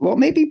working with. Well,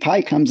 maybe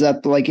pi comes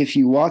up like if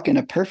you walk in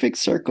a perfect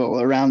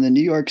circle around the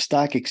New York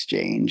Stock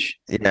Exchange.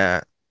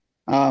 Yeah.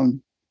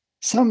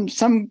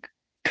 Some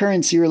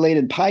currency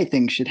related pi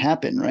thing should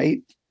happen,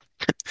 right?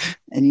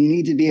 And you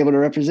need to be able to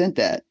represent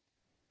that.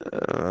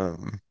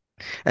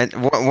 And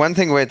one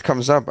thing where it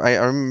comes up, I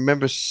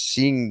remember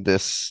seeing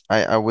this.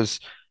 I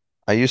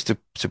used to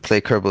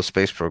play Kerbal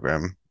Space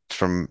Program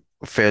from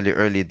fairly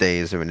early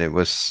days when it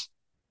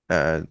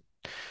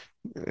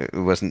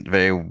wasn't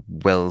very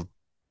well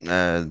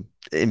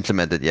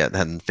implemented yet,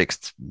 hadn't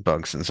fixed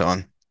bugs and so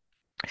on.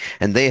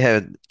 And they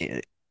had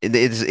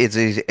it's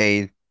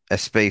a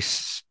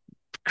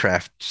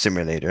spacecraft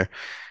simulator,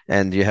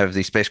 and you have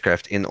the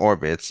spacecraft in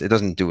orbits. It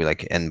doesn't do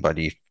like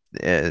n-body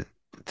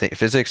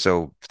physics,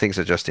 so things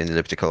are just in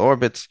elliptical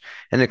orbits,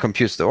 and it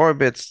computes the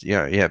orbits. You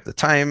have the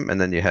time,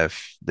 and then you have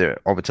the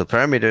orbital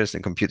parameters,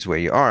 and computes where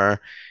you are.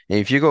 And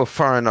if you go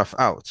far enough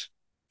out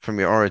from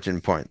your origin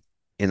point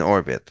in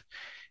orbit,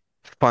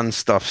 fun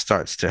stuff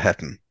starts to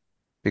happen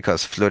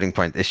because floating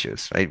point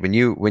issues, right? When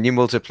you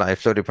multiply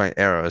floating point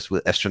errors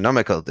with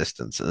astronomical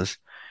distances,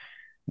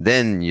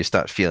 then you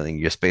start feeling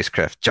your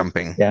spacecraft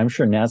jumping. Yeah, I'm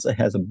sure NASA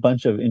has a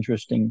bunch of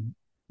interesting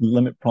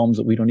limit problems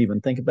that we don't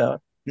even think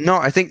about. No,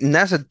 I think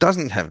NASA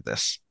doesn't have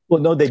this.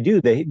 Well, no, they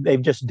do.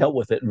 They've just dealt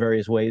with it in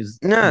various ways.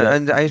 No,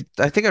 and I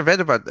think I read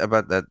about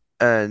that.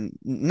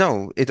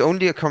 No, it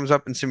only comes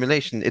up in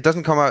simulation. It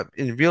doesn't come up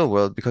in real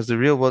world because the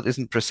real world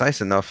isn't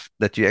precise enough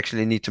that you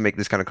actually need to make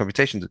this kind of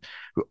computation.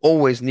 We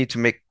always need to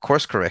make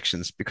course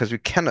corrections because we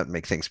cannot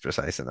make things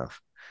precise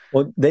enough.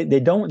 Well,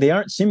 they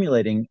aren't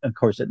simulating, of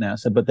course, at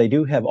NASA, but they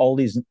do have all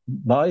these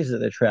bodies that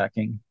they're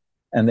tracking,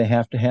 and they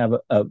have to have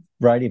a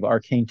variety of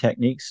arcane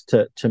techniques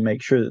to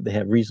make sure that they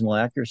have reasonable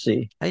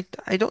accuracy. I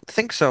don't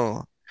think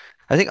so.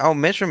 I think our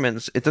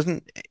measurements,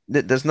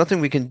 there's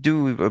nothing we can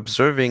do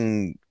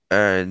observing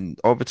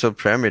orbital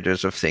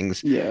parameters of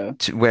things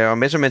where our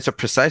measurements are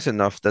precise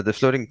enough that the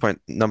floating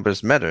point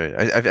numbers matter.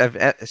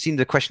 I've seen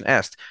the question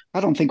asked. I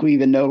don't think we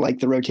even know like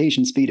the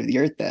rotation speed of the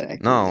Earth that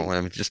accurately. No,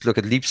 I mean, just look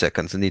at leap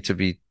seconds and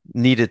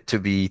needed to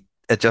be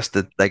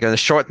adjusted like on a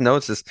short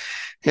notice.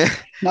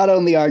 Not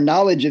only our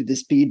knowledge of the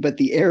speed, but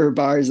the error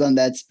bars on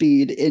that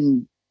speed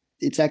in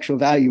its actual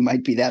value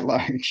might be that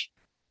large.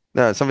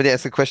 No, somebody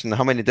asked the question,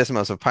 how many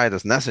decimals of pi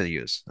does NASA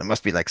use? It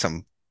must be like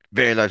some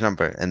very large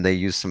number, and they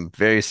use some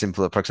very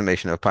simple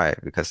approximation of pi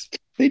because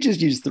they just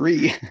use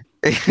 3.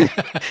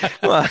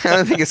 Well, I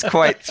don't think it's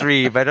quite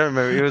 3, but I don't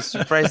remember. It was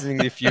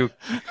surprisingly few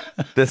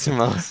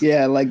decimals.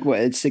 Yeah, like what,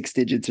 it's 6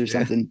 digits or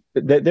something.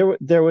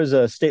 There was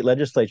a state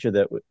legislature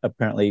that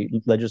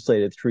apparently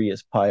legislated 3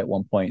 as pi at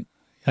one point.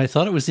 I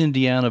thought it was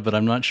Indiana, but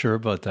I'm not sure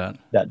about that.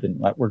 That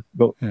didn't work.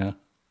 But yeah,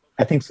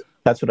 I think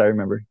that's what I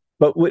remember.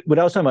 But what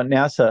I was talking about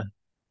NASA,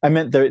 I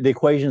meant the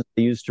equations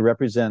they use to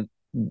represent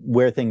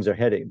where things are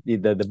heading. They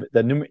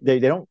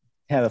don't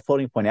have a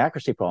floating point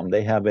accuracy problem.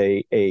 They have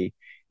a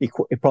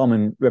problem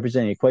in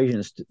representing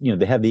equations.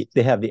 They have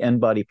the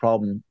n-body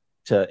problem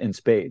in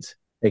spades.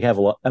 They have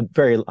a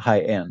very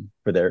high n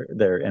for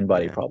their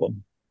n-body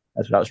problem.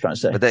 That's what I was trying to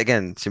say. But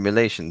again,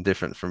 simulation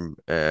different from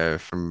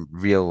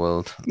real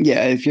world.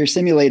 Yeah, if you're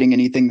simulating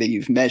anything that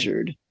you've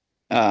measured,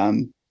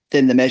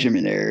 then the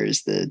measurement error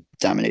is the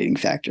dominating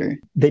factor.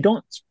 They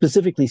don't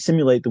specifically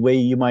simulate the way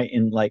you might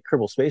in like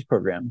Kerbal Space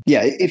Program.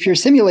 Yeah, if you're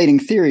simulating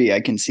theory, I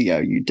can see how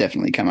you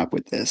definitely come up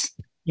with this.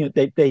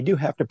 they do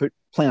have to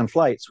plan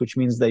flights, which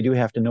means they do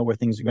have to know where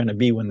things are going to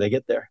be when they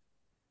get there.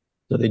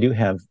 So they do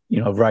have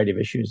a variety of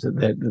issues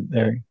that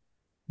they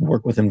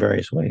work with in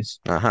various ways.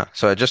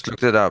 So I just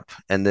looked it up,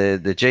 and the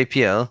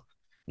JPL,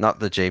 not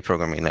the J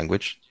programming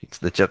language, it's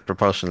the Jet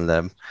Propulsion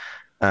Lab.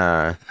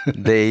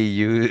 They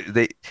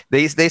use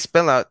they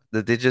spell out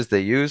the digits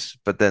they use,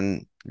 but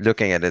then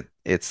looking at it,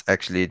 it's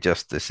actually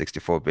just the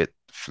 64-bit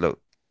float,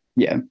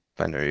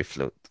 binary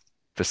float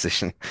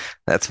precision.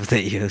 That's what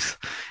they use.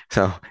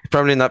 So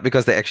probably not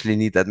because they actually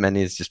need that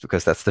many. It's just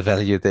because that's the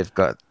value they've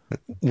got.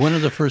 One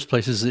of the first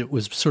places it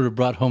was sort of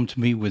brought home to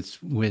me with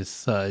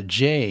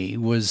J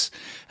was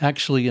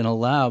actually in a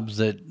lab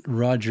that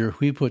Roger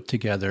Hui put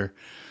together,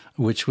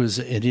 which was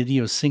an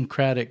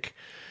idiosyncratic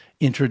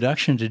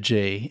introduction to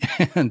J.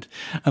 And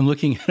I'm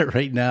looking at it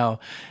right now.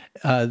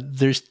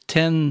 There's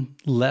 10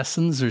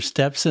 lessons or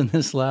steps in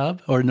this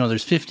lab, or no,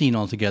 there's 15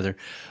 altogether.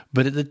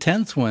 But at the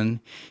 10th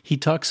one, he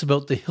talks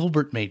about the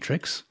Hilbert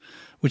matrix,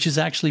 which is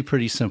actually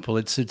pretty simple.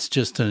 It's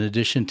just an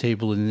addition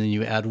table, and then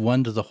you add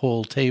 1 to the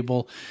whole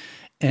table.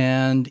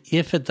 And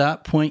if at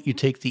that point you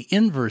take the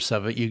inverse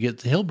of it, you get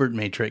the Hilbert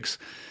matrix,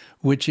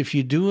 which if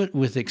you do it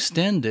with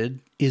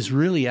extended is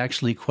really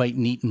actually quite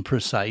neat and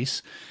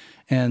precise.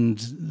 And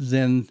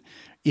then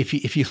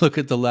if you look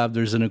at the lab,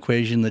 there's an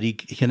equation that he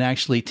can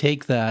actually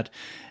take that,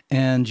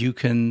 and you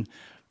can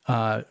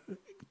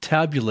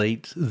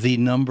tabulate the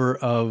number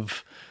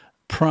of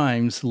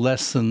primes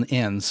less than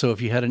n. So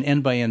if you had an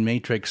n by n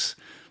matrix,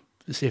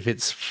 if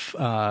it's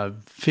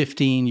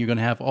 15, you're going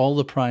to have all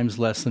the primes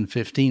less than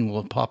 15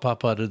 will pop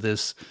up out of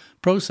this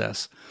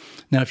process.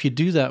 Now, if you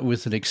do that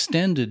with an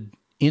extended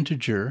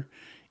integer,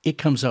 it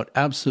comes out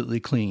absolutely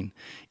clean.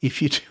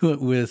 If you do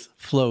it with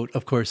float,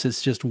 of course,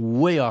 it's just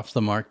way off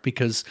the mark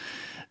because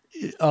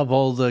of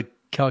all the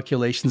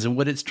calculations and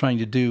what it's trying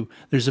to do.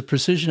 There's a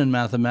precision in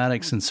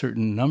mathematics in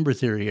certain number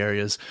theory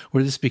areas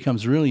where this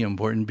becomes really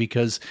important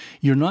because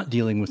you're not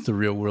dealing with the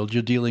real world.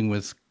 You're dealing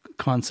with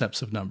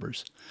concepts of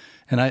numbers.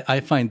 And I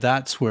find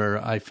that's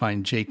where I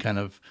find J kind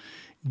of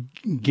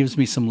gives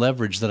me some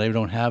leverage that I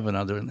don't have in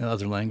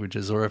other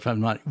languages, or if I'm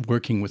not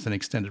working with an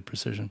extended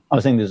precision. I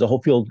was thinking there's a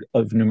whole field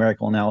of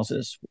numerical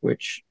analysis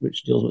which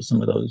deals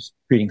with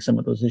treating some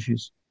of those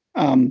issues.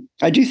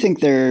 I do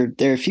think there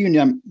are a few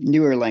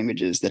newer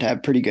languages that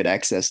have pretty good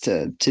access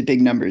to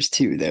big numbers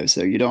too, though.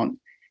 So you don't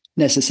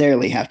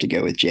necessarily have to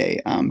go with J.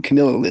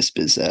 Camilla Lisp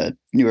is a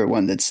newer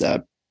one that's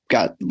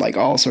got like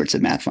all sorts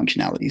of math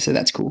functionality, so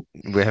that's cool.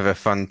 We have a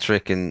fun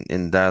trick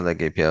in Dialog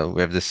APL.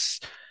 We have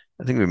this.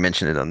 I think we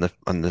mentioned it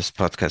on this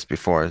podcast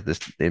before. The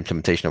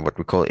implementation of what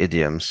we call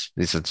idioms.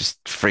 These are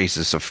just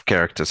phrases of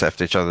characters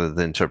after each other.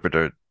 The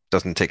interpreter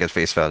doesn't take at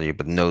face value,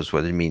 but knows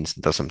what it means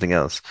and does something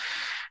else.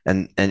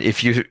 And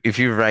if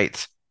you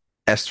write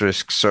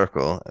asterisk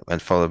circle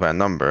and followed by a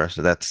number,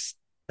 so that's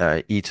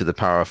e to the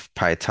power of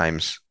pi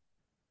times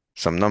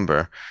some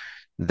number,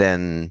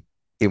 then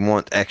it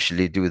won't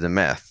actually do the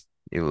math.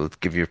 It will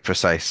give you a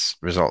precise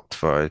result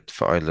for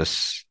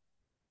Euler's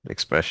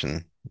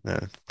expression,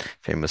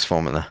 famous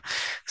formula.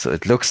 So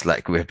it looks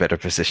like we have better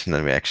precision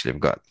than we actually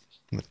have got.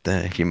 But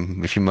if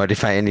you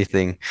modify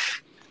anything,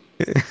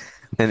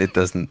 then it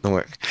doesn't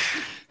work.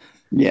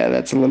 Yeah,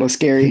 that's a little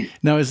scary.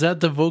 Now, is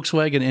that the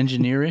Volkswagen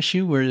engineer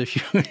issue, where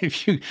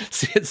if you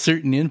set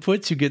certain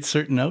inputs, you get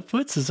certain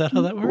outputs? Is that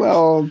how that works?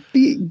 Well,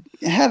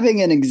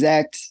 having an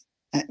exact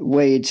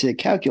way to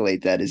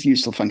calculate that is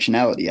useful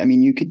functionality. I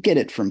mean, you could get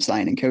it from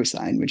sine and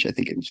cosine, which I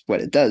think is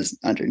what it does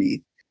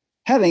underneath.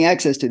 Having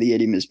access to the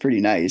idiom is pretty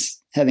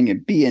nice. Having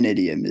it be an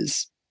idiom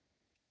is,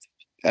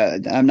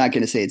 I'm not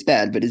going to say it's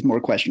bad, but it's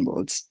more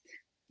questionable.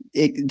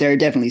 There are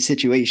definitely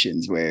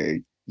situations where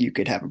you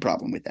could have a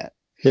problem with that.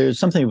 There's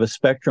something of a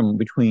spectrum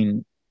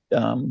between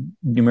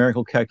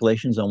numerical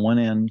calculations on one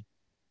end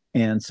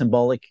and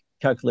symbolic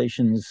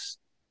calculations,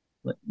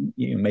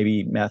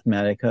 maybe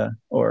Mathematica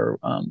or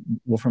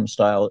Wolfram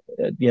style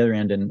at the other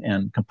end,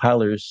 and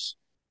compilers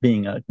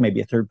being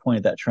maybe a third point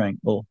of that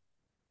triangle.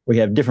 We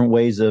have different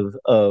ways of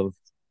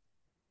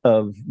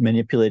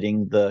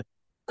manipulating the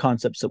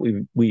concepts that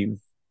we've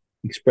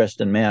expressed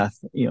in math,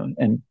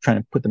 and trying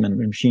to put them in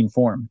machine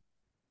form.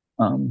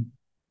 And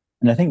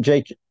I think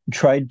Jake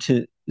tried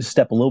to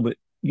step a little bit,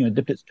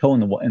 dipped its toe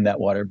in that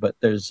water, but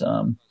there's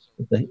a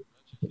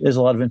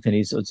lot of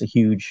infinities, so it's a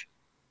huge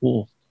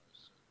pool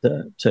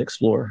to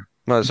explore.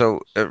 Well, so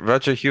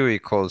Roger Huey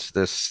calls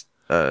this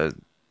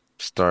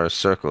star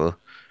circle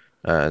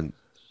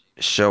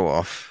show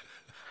off,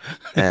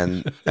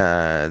 and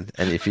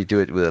if you do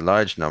it with a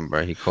large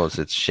number, he calls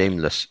it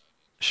shameless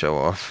show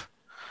off.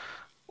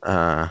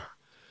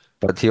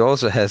 But he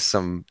also has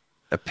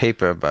a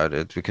paper about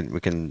it. We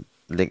can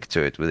link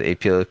to it with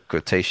APL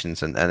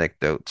quotations and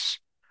anecdotes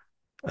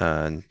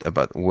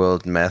about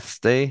World Maths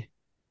Day,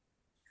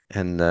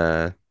 and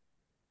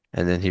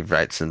then he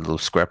writes in a little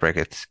square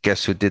bracket,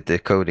 "Guess who did the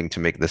coding to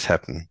make this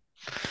happen?"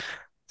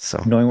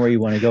 So knowing where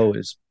you want to go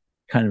is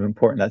kind of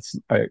important. That's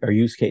our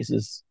use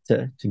cases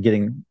to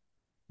connecting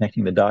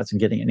the dots and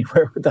getting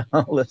anywhere with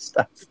all this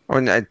stuff.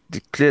 I mean,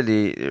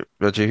 clearly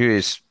Roger Huey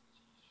is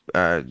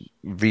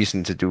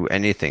reason to do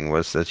anything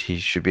was that he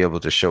should be able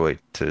to show it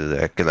to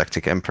the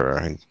Galactic Emperor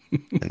and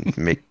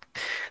make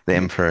the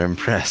Emperor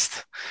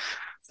impressed.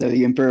 So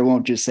the Emperor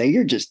won't just say,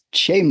 "You're just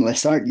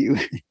shameless, aren't you?"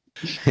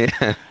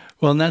 Yeah.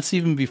 Well, and that's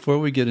even before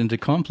we get into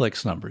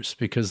complex numbers,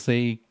 because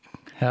they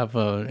have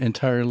an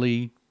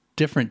entirely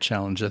different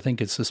challenge. I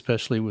think it's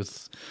especially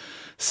with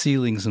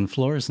ceilings and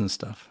floors and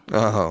stuff.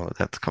 Oh,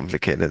 that's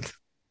complicated.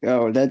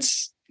 Oh,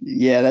 that's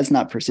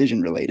not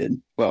precision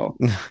related. Well,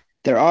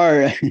 there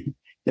are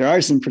there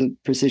are some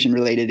precision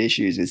related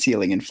issues with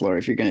ceiling and floor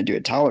if you're going to do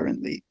it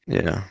tolerantly.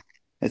 Yeah.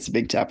 That's a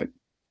big topic.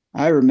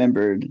 I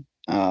remembered.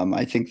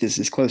 I think this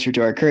is closer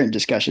to our current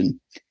discussion.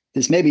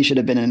 This maybe should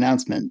have been an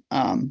announcement.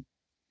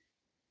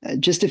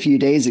 Just a few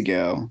days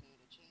ago,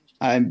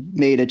 I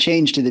made a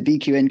change to the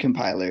BQN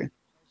compiler,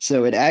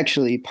 so it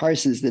actually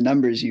parses the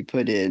numbers you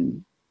put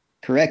in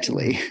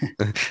correctly.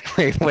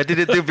 Wait, what did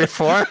it do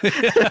before?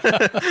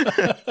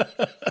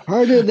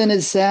 Harder than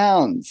it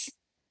sounds.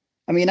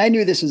 I mean, I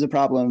knew this was a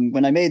problem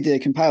when I made the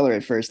compiler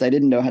at first. I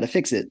didn't know how to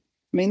fix it.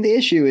 I mean, the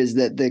issue is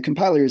that the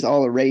compiler is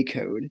all array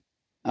code.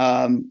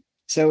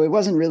 So it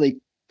wasn't really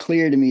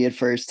clear to me at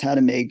first how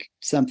to make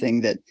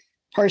something that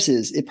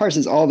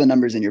parses all the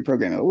numbers in your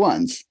program at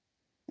once.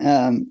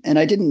 And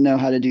I didn't know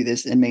how to do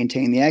this and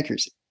maintain the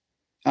accuracy.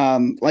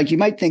 Like you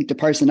might think to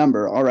parse a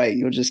number, all right,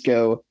 you'll just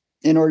go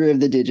in order of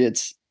the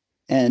digits.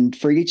 And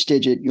for each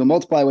digit, you'll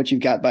multiply what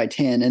you've got by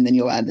 10, and then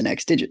you'll add the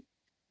next digit.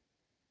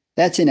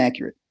 That's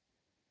inaccurate.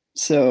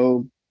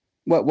 So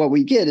what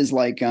we get is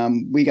like,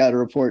 we got a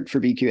report for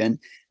BQN.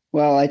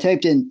 Well, I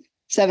typed in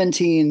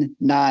 17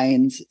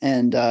 nines,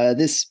 and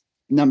this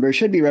number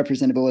should be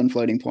representable in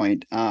floating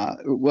point.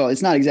 Well,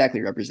 it's not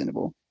exactly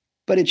representable,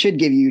 but it should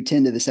give you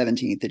 10 to the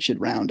 17th. It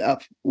should round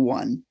up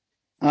one.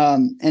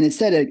 And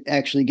instead, it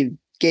actually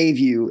gave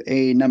you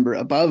a number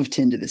above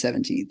 10 to the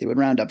 17th. It would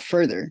round up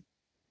further.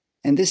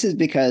 And this is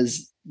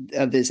because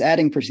of this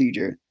adding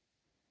procedure.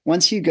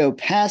 Once you go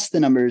past the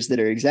numbers that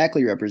are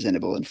exactly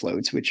representable in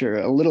floats, which are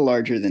a little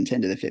larger than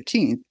 10 to the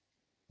 15th,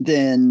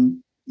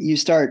 then you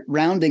start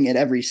rounding at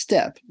every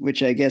step,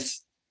 which I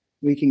guess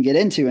we can get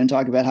into and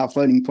talk about how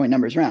floating point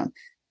numbers round.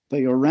 But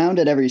you'll round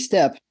at every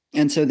step,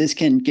 and so this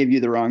can give you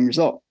the wrong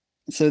result.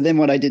 So then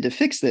what I did to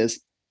fix this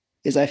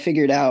is I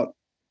figured out,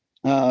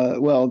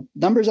 well,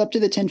 numbers up to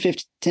the 10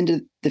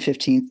 to the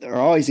 15th are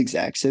always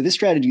exact. So this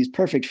strategy is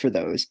perfect for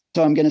those.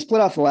 So I'm going to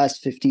split off the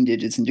last 15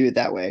 digits and do it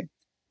that way.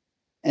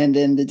 And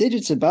then the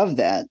digits above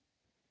that,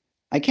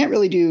 I can't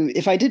really do,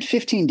 if I did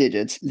 15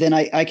 digits, then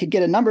I could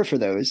get a number for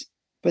those,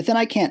 but then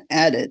I can't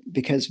add it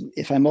because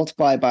if I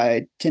multiply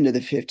by 10 to the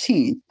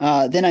 15th,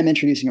 then I'm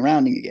introducing a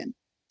rounding again.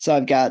 So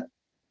I've got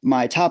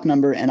my top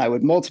number and I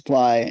would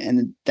multiply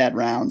and that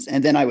rounds,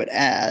 and then I would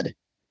add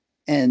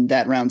and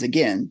that rounds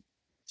again.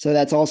 So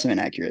that's also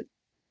inaccurate.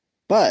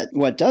 But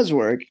what does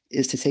work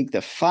is to take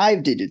the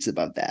 5 digits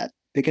above that,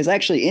 because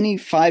actually any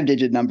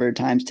 5-digit number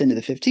times 10 to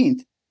the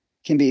 15th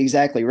can be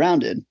exactly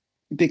rounded,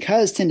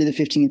 because 10 to the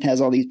 15th has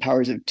all these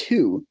powers of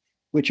 2,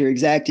 which are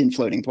exact in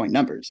floating point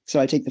numbers. So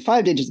I take the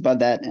 5 digits above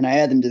that and I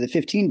add them to the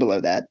 15 below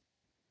that.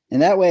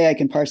 And that way I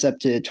can parse up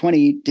to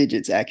 20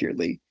 digits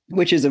accurately,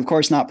 which is of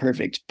course not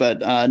perfect, but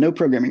no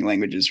programming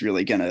language is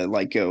really going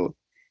to go.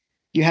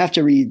 You have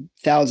to read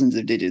thousands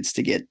of digits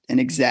to get an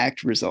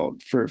exact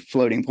result for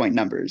floating point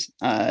numbers.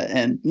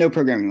 And no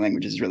programming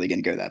language is really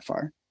going to go that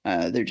far.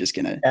 They're just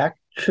going to.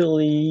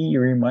 Actually, you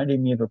reminded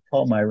me of a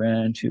problem I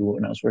ran into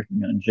when I was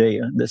working on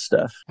J on this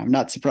stuff. I'm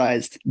not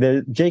surprised.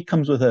 The J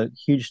comes with a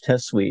huge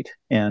test suite,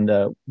 and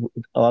a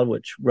lot of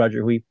which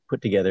Roger we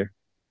put together.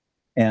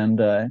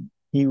 And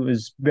he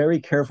was very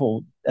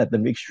careful at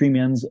the extreme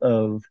ends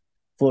of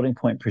floating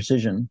point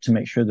precision to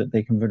make sure that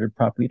they converted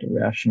properly to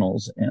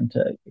rationals and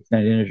to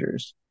finite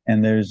integers.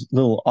 And there's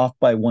little off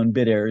by 1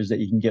 bit errors that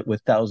you can get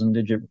with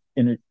 1,000-digit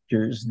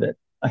integers that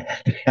I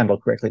had to handle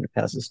correctly to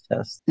pass this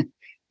test.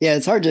 Yeah,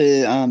 it's hard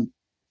to.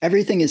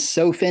 Everything is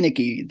so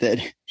finicky that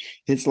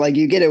it's like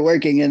you get it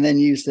working and then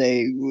you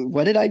say,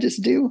 "What did I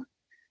just do?"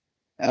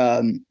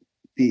 I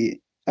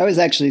was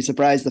actually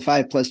surprised the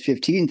 5 plus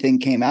 15 thing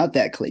came out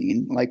that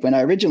clean. Like when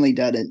I originally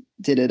did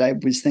it, I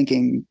was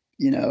thinking,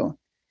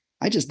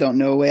 I just don't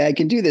know a way I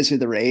can do this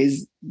with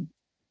arrays.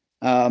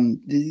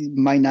 It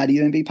might not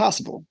even be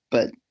possible.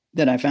 But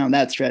then I found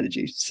that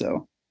strategy.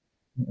 So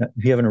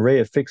if you have an array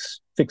of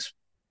fixed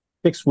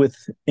with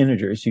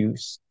integers, you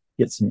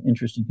get some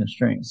interesting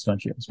constraints,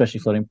 don't you? Especially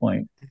floating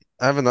point.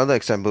 I have another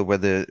example where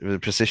the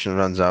precision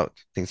runs out.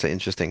 Things are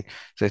interesting.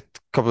 So a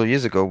couple of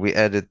years ago, we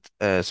added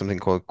something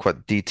called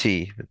quad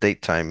DT,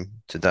 date time,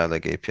 to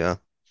Dialog API,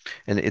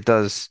 and it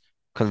does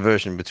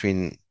conversion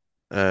between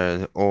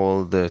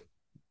all the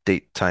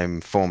date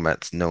time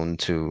formats known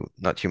to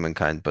not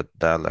humankind but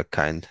dialog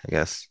kind. I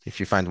guess if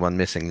you find one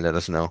missing, let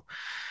us know.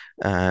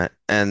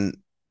 And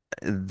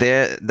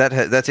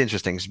that's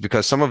interesting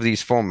because some of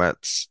these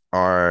formats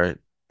are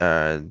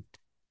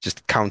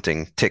just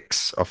counting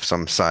ticks of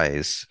some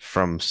size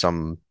from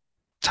some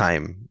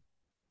time,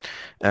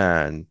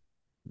 and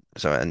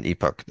so an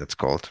epoch that's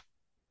called.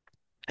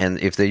 And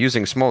if they're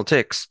using small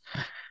ticks,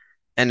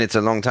 and it's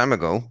a long time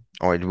ago,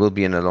 or it will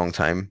be in a long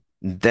time,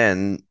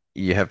 then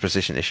you have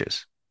precision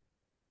issues.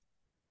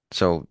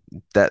 So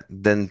that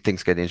then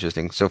things get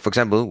interesting. So for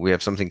example, we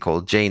have something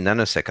called J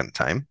nanosecond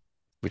time,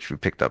 which we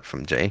picked up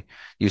from J,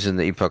 using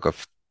the epoch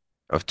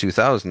of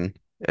 2000,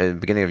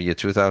 beginning of year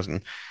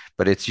 2000,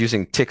 but it's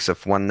using ticks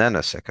of 1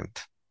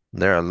 nanosecond.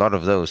 There are a lot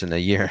of those in a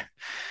year.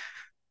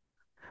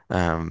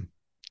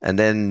 And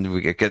then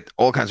we get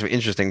all kinds of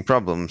interesting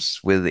problems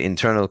with the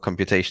internal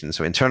computation.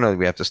 So internally,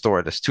 we have to store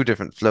it as two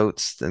different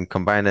floats and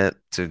combine it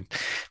to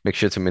make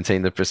sure to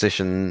maintain the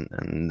precision.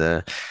 And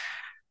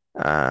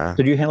So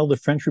do you handle the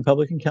French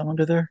Republican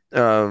calendar there?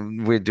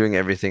 we're doing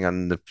everything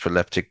on the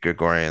proleptic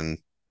Gregorian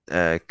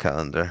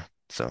calendar.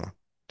 So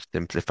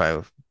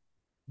simplify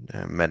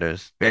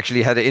matters. We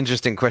actually had an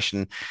interesting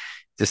question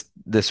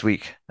this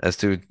week as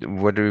to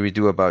what do we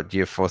do about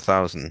year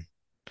 4000?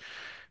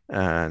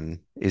 And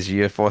is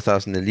year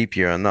 4000 a leap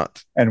year or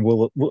not? And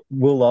will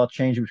all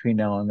change between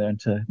now and then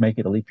to make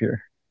it a leap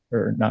year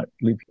or not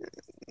leap year?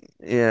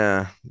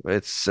 Yeah,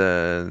 it's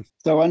So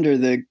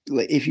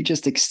if you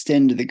just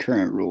extend the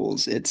current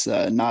rules, it's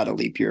not a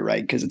leap year,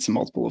 right? Because it's a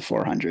multiple of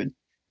 400.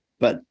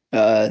 But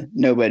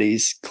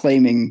nobody's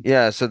claiming.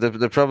 yeah. So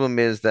the problem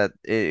is that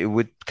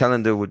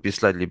calendar would be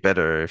slightly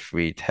better if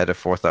we had a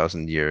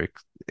 4000 year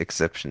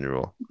exception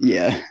rule.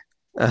 Yeah.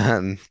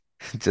 Um,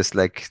 just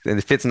like and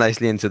it fits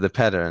nicely into the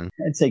pattern.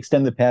 I'd say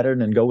extend the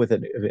pattern and go with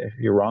it. If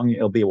you're wrong,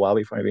 it'll be a while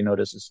before anybody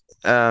notices.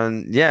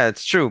 Yeah,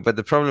 it's true. But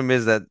the problem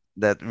is that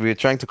we're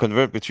trying to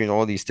convert between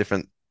all these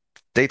different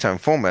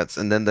datetime formats,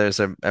 and then there's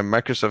a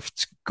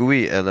Microsoft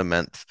GUI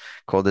element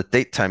called the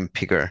datetime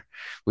picker,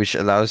 which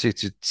allows you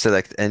to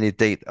select any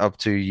date up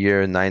to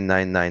year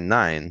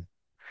 9999.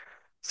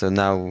 So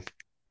now,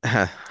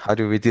 how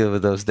do we deal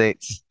with those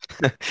dates?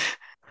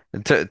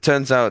 It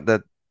turns out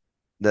that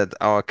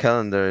our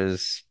calendar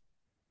is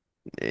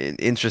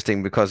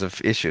interesting because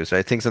of issues,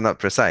 right? Things are not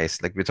precise.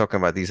 Like we're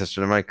talking about these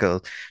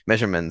astronomical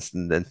measurements,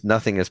 and then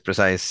nothing is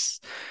precise,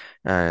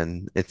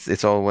 and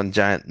it's all one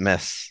giant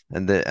mess.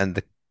 And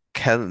the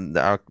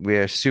calendar,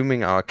 we're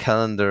assuming our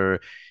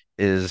calendar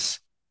is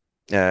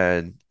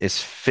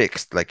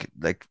fixed, like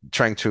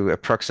trying to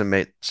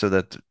approximate so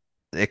that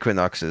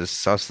equinoxes,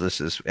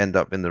 solstices end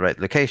up in the right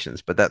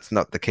locations, but that's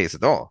not the case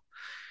at all.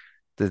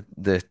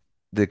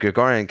 The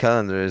Gregorian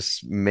calendar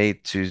is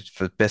made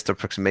for best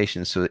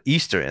approximation so that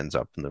Easter ends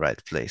up in the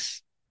right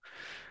place.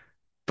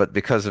 But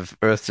because of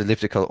Earth's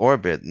elliptical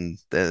orbit and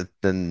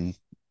then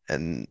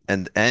and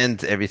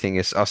everything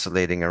is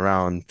oscillating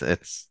around,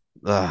 it's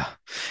a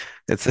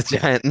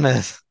giant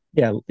mess.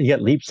 Yeah, you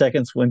get leap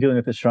seconds when dealing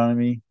with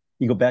astronomy.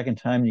 You go back in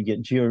time, you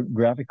get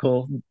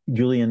geographical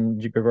Julian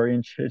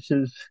Gregorian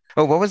changes.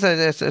 Oh, what was that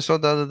I saw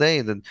the other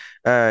day?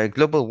 That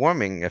global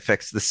warming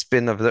affects the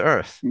spin of the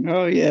Earth.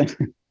 Oh yeah,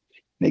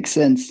 makes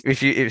sense.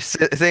 If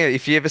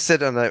you ever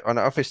sit on an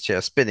office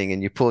chair spinning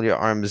and you pull your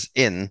arms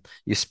in,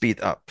 you speed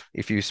up.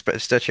 If you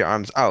stretch your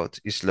arms out,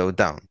 you slow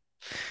down.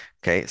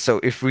 Okay, so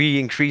if we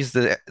increase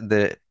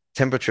the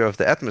temperature of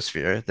the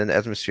atmosphere, then the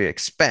atmosphere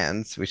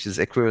expands, which is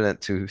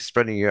equivalent to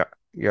spreading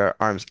your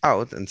arms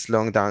out and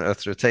slowing down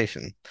Earth's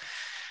rotation.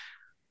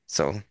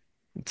 So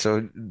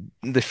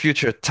the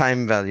future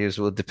time values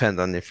will depend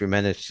on if we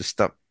manage to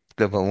stop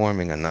global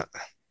warming or not.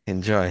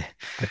 Enjoy.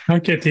 I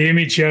can't get the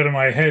image out of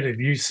my head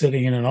of you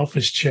sitting in an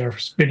office chair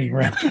spinning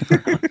round.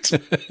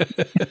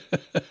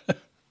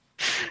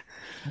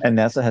 And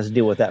NASA has to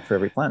deal with that for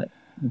every planet,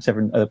 except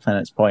for other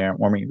planets probably aren't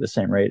warming at the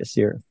same rate as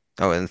the Earth.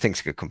 Oh, and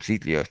things get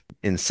completely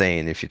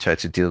insane if you try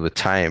to deal with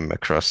time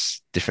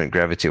across different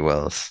gravity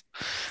wells.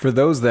 For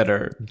those that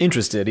are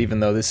interested,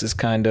 even though this is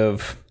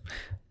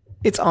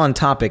it's on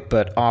topic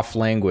but off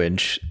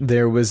language,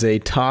 there was a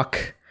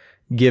talk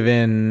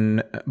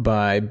given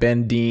by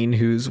Ben Dean,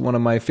 who's one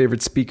of my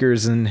favorite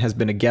speakers and has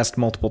been a guest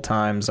multiple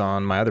times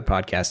on my other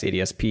podcast,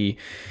 ADSP.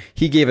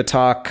 He gave a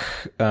talk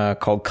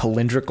called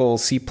Calendrical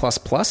C++.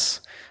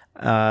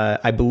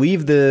 I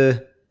believe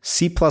the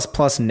C++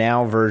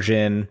 now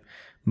version,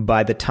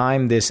 by the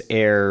time this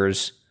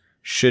airs,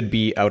 should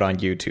be out on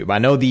YouTube. I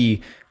know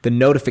the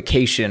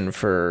notification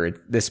for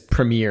this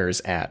premieres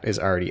is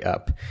already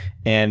up,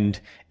 and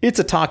it's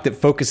a talk that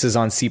focuses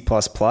on C++,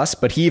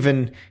 but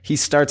he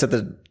starts at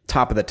the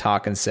top of the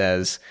talk and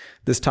says,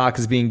 this talk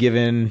is being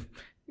given,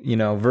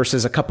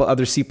 versus a couple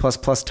other C++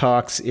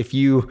 talks. If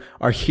you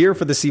are here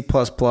for the C++,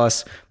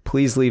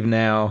 please leave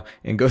now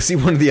and go see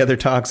one of the other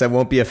talks. I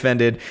won't be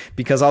offended,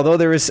 because although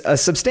there is a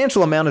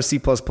substantial amount of C++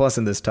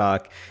 in this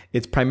talk,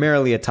 it's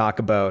primarily a talk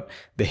about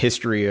the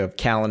history of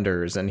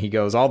calendars. And he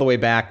goes all the way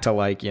back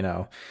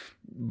to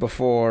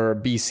before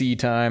BC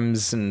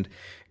times, and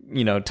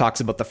talks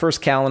about the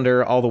first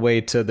calendar all the way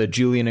to the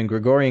Julian and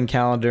Gregorian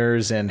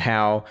calendars, and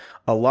how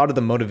a lot of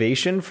the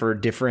motivation for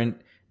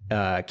different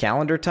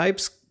calendar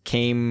types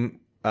came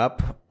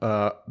up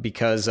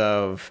because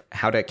of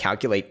how to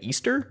calculate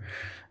Easter,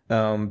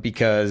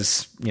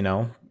 because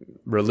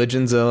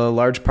religion's a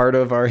large part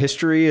of our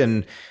history,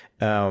 and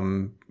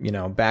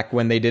back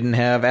when they didn't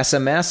have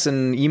SMS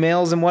and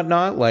emails and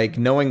whatnot, like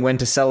knowing when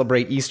to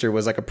celebrate Easter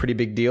was like a pretty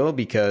big deal,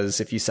 because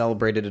if you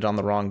celebrated it on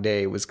the wrong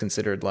day, it was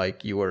considered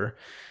like you were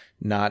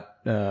not,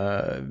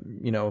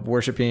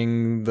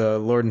 worshiping the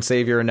Lord and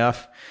Savior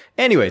enough.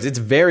 Anyways, it's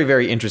very,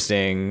 very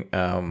interesting.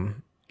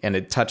 And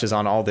it touches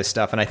on all this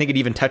stuff. And I think it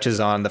even touches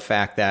on the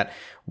fact that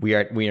we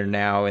are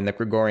now in the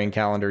Gregorian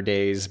calendar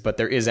days, but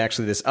there is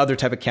actually this other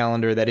type of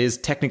calendar that is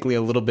technically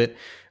a little bit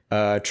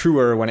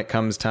truer when it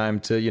comes time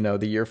to,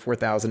 the year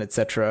 4000,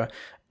 etc.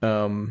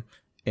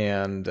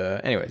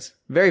 Anyways,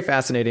 very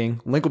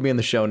fascinating. Link will be in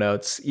the show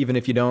notes. Even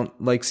if you don't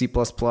like C++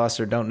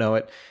 or don't know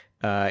it,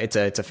 it's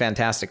a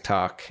fantastic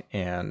talk.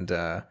 And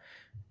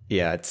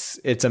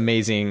it's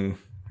amazing,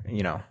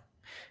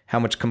 how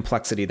much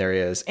complexity there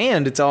is.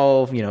 And it's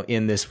all,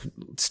 in this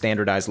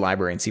standardized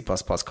library in C++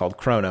 called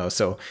Chrono.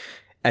 So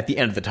at the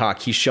end of the talk,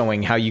 he's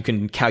showing how you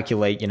can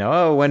calculate,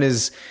 when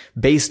is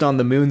based on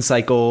the moon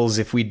cycles.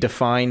 If we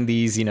define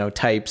these,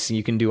 types,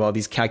 you can do all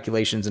these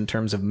calculations in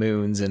terms of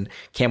moons. And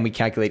can we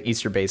calculate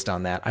Easter based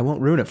on that? I won't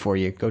ruin it for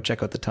you. Go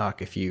check out the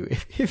talk if you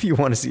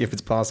want to see if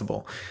it's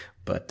possible.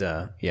 But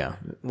a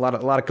lot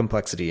of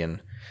complexity,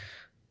 and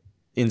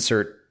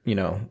insert,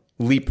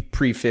 leap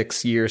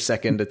prefix, year,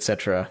 second,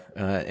 etc.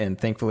 And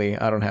thankfully,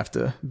 I don't have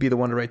to be the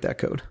one to write that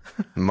code.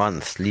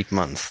 Months, leap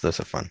months. Those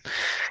are fun.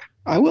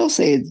 I will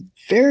say it's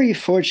very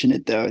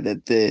fortunate, though,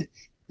 that the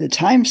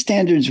time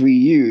standards we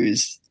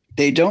use,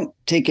 they don't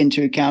take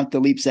into account the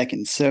leap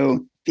seconds.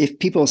 So if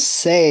people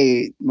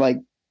say, like,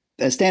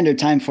 a standard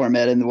time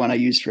format, and the one I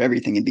use for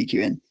everything in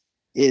BQN,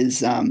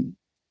 is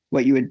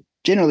what you would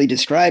generally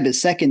describe as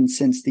seconds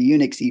since the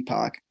Unix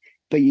epoch,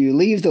 but you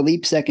leave the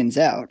leap seconds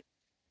out.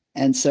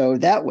 And so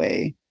that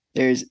way,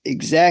 there's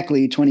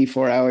exactly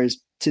 24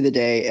 hours to the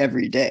day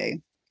every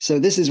day. So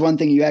this is one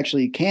thing you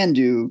actually can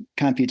do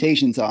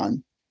computations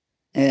on.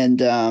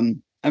 And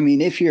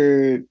if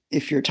your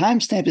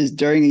timestamp is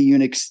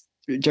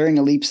during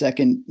a leap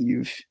second,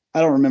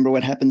 I don't remember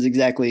what happens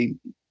exactly.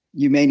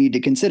 You may need to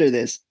consider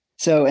this.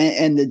 So,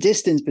 and the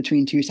distance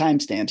between two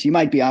timestamps, you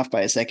might be off by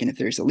a second if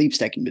there's a leap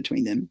second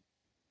between them.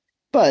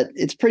 But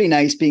it's pretty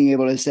nice being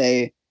able to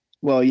say,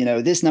 well,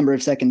 this number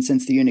of seconds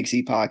since the Unix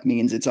epoch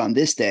means it's on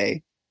this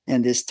day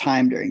and this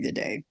time during the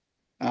day.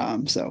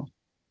 So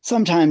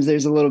sometimes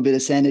there's a little bit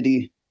of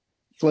sanity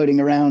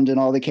floating around in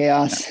all the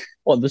chaos. Yeah.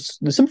 Well, the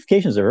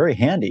simplifications are very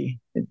handy.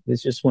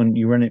 It's just when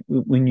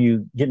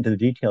you get into the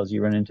details,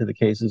 you run into the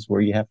cases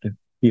where you have to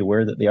be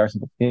aware that they are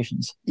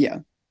simplifications. Yeah.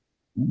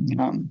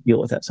 Deal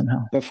with that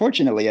somehow. But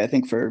fortunately, I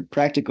think for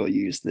practical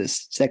use,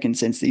 this second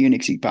since the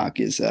Unix epoch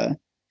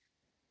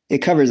it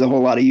covers a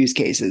whole lot of use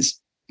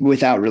cases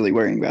without really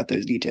worrying about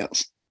those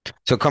details.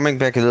 So coming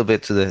back a little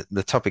bit to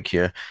the topic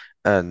here,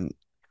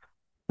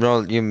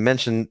 Raul, you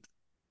mentioned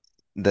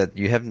that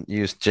you haven't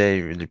used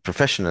J really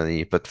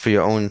professionally, but for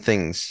your own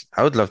things.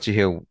 I would love to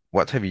hear,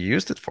 what have you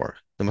used it for?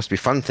 There must be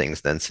fun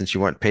things then, since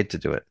you weren't paid to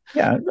do it.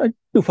 Yeah, I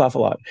goof off a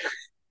lot.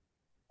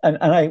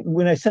 And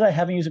when I said I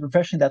haven't used it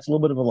professionally, that's a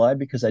little bit of a lie,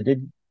 because I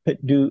did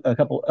do a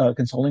couple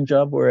consulting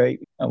job where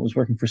I was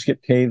working for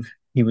Skip Cave.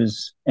 He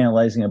was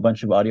analyzing a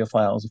bunch of audio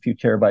files, a few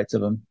terabytes of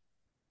them.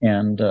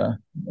 And a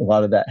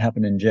lot of that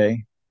happened in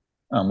J.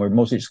 We're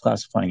mostly just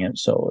classifying it.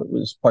 So it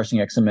was parsing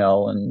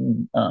XML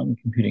and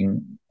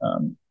computing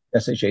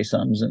SHA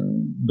sums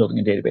and building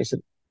a database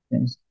of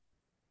things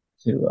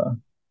for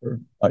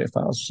audio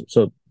files.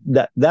 So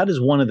that is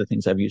one of the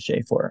things I've used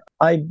J for.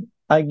 I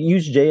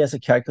use J as a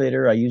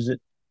calculator. I use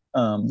it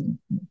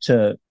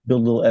to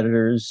build little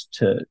editors.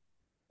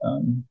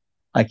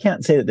 I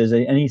can't say that there's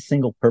any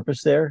single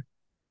purpose there.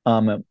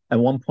 At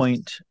one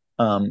point,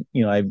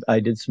 I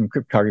did some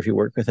cryptography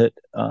work with it.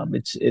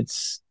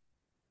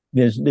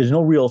 There's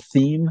no real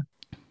theme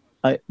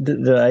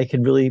that I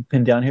can really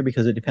pin down here,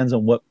 because it depends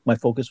on what my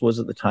focus was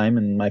at the time,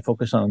 and my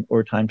focus on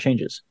or time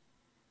changes.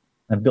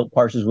 I've built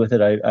parsers with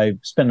it. I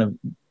spent a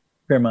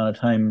fair amount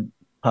of time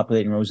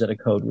populating Rosetta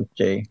code with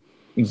J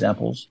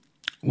examples.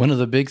 One of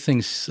the big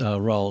things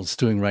Raul's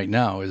doing right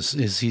now is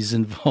he's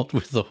involved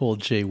with the whole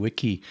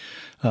JWiki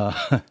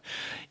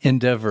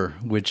endeavor,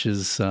 which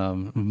is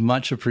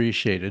much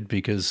appreciated,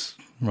 because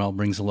Raul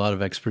brings a lot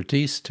of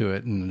expertise to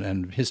it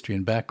and history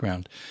and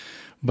background.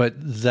 But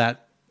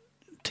that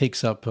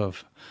takes up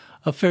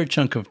a fair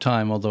chunk of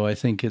time, although I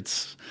think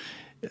it's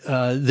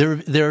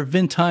there have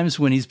been times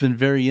when he's been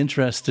very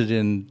interested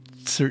in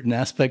certain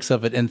aspects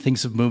of it, and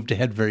things have moved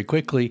ahead very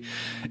quickly.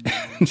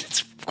 And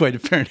it's quite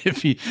apparent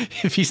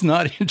if he's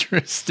not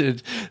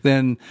interested,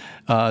 then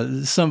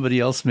somebody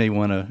else may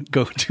want to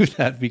go do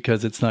that,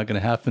 because it's not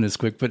going to happen as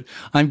quick. But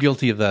I'm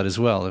guilty of that as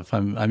well. If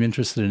I'm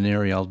interested in an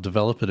area, I'll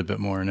develop it a bit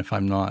more, and if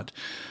I'm not,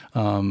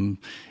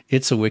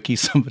 it's a wiki.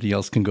 Somebody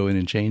else can go in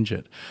and change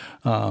it.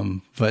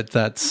 But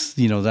that's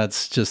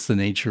just the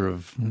nature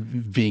of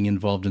being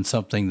involved in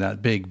something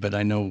that big. But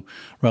I know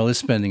Raul is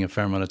spending a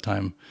fair amount of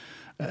time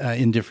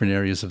in different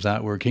areas of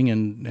that working,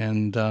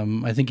 and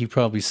I think he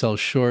probably sells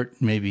short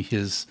maybe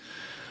his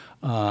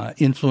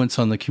influence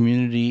on the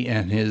community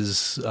and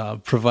his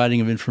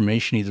providing of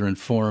information either in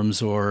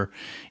forums or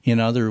in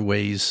other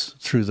ways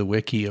through the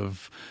wiki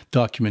of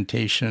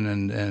documentation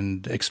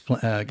and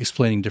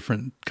explaining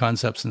different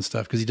concepts and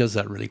stuff, because he does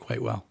that really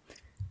quite well.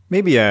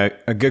 Maybe a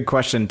good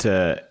question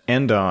to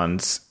end on,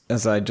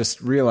 as I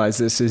just realized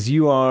this, is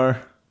you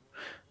are,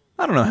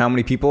 I don't know how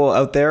many people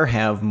out there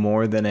have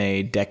more than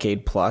a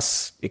decade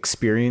plus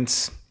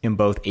experience in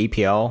both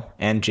APL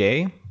and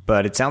J,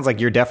 but it sounds like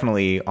you're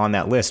definitely on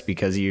that list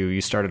because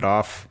you started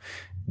off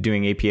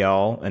doing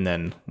APL and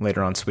then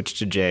later on switched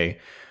to J.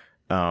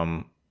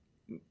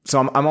 So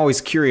I'm always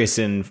curious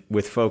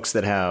with folks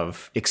that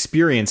have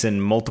experience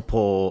in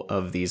multiple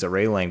of these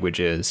array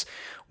languages,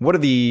 what are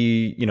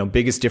the,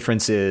 biggest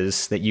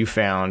differences that you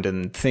found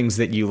and things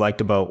that you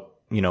liked about,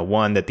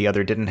 one that the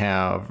other didn't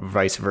have,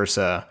 vice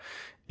versa,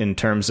 in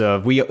terms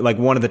of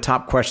one of the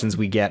top questions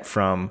we get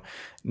from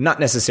not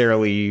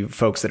necessarily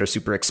folks that are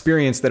super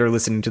experienced that are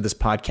listening to this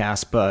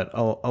podcast, but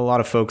a lot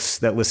of folks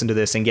that listen to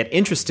this and get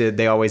interested,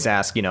 they always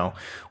ask,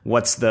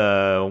 what's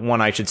the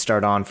one I should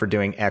start on for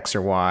doing X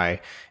or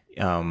Y?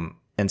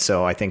 And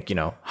so I think,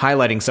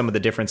 highlighting some of the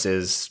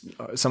differences,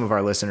 some of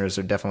our listeners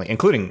are definitely,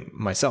 including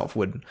myself,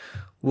 would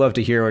love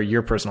to hear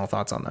your personal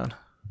thoughts on that.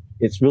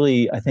 It's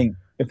really, I think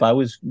if I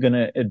was going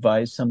to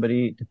advise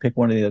somebody to pick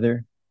one or the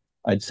other,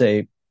 I'd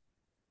say,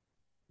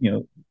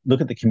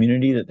 look at the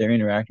community that they're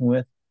interacting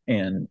with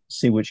and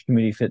see which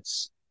community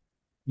fits,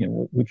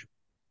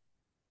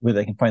 where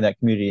they can find that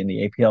community in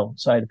the APL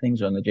side of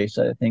things or on the J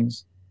side of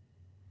things,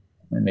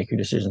 and make your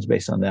decisions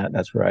based on that.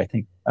 That's where I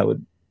think I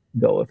would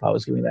go if I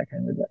was giving that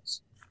kind of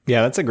advice.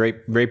 Yeah, that's a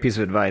great piece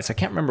of advice. I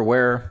can't remember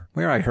where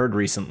I heard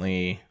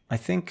recently. I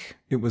think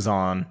it was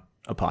on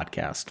a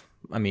podcast.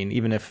 I mean,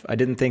 even if I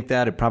didn't think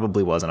that, it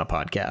probably wasn't a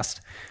podcast,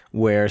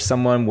 where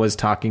someone was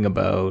talking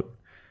about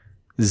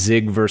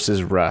Zig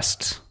versus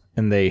Rust,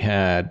 and they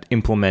had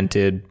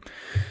implemented,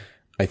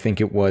 I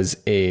think it was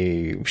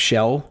a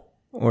shell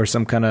or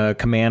some kind of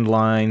command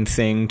line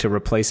thing to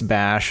replace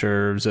Bash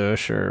or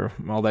Zush or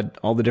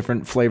all the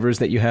different flavors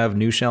that you have,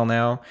 new shell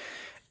now.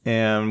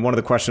 And one of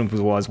the questions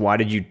was, why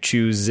did you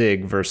choose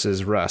Zig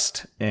versus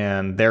Rust?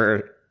 And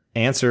their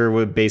answer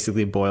would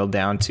basically boil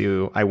down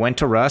to, I went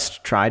to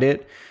Rust, tried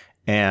it,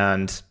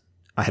 and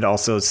I had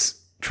also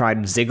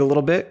tried Zig a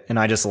little bit, and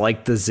I just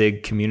liked the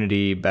Zig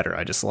community better.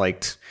 I just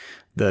liked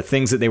the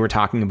things that they were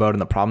talking about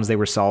and the problems they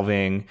were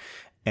solving.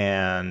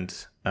 And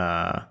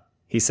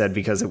he said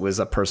because it was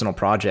a personal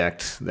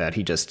project that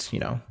he just,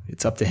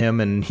 it's up to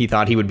him, and he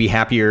thought he would be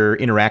happier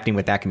interacting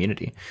with that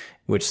community.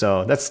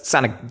 So that's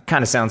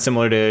kind of sounds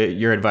similar to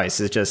your advice,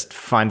 is just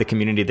find the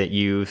community that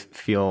you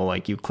feel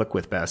like you click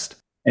with best.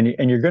 And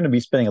you're going to be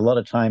spending a lot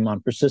of time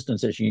on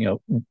persistence issue,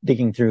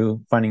 digging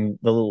through, finding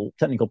the little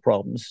technical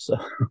problems. So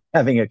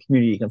having a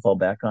community you can fall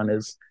back on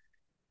is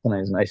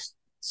sometimes nice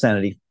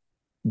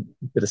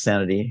bit of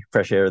sanity,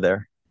 fresh air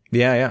there.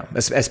 Yeah.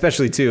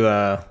 Especially too,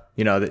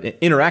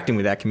 interacting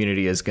with that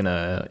community is going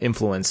to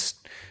influence,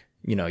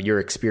 your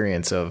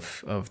experience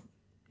of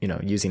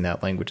using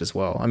that language as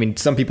well. I mean,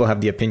 some people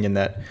have the opinion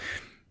that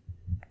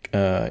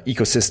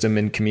ecosystem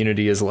and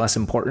community is less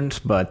important,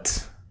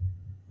 but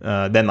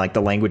than like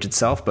the language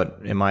itself. But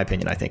in my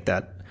opinion, I think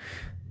that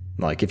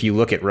like if you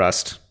look at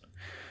Rust,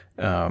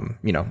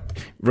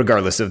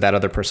 regardless of that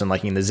other person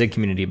liking the Zig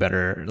community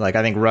better, like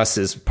I think Rust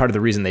is part of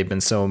the reason they've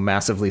been so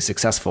massively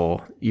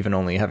successful, even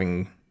only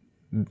having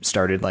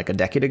started like a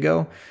decade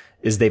ago,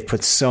 is they've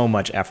put so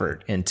much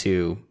effort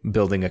into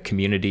building a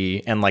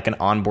community and like an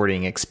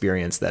onboarding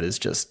experience that is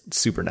just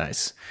super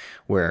nice,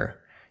 where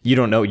you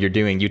don't know what you're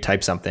doing. You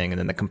type something and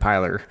then the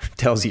compiler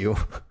tells you,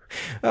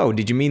 oh,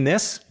 did you mean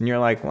this? And you're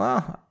like,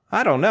 well,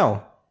 I don't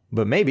know,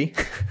 but maybe.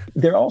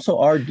 There also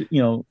are,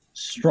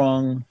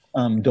 strong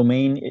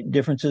domain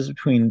differences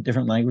between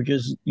different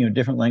languages.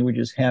 Different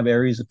languages have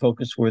areas of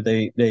focus where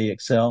they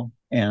excel,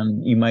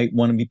 and you might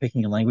want to be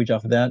picking a language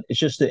off of that. It's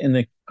just that in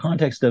the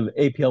context of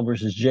APL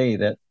versus J,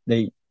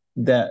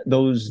 that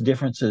those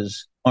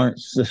differences aren't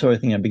the sort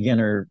of thing a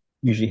beginner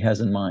usually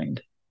has in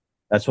mind.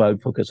 That's why I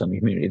would focus on the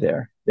community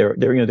there. There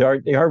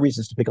are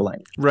reasons to pick a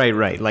language.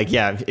 Right. Like,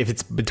 yeah, if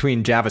it's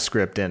between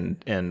JavaScript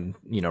and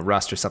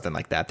Rust or something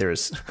like that,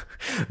 there's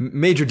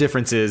major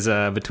differences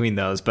between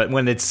those. But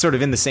when it's sort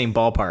of in the same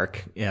ballpark,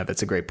 yeah,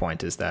 that's a great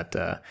point, is that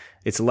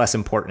it's less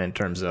important in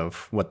terms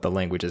of what the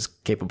language is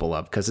capable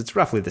of, because it's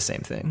roughly the same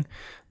thing.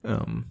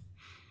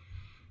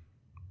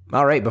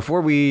 All right,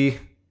 before we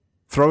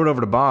throw it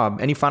over to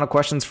Bob, any final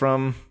questions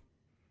from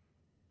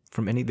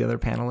any of the other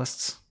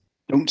panelists?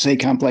 Don't say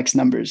complex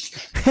numbers.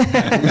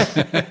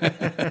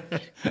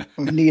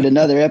 We need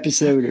another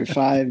episode or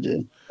 5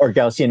 to... Or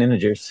Gaussian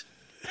integers.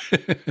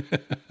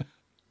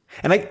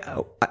 And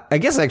I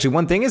guess actually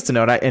one thing is to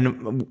note,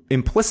 and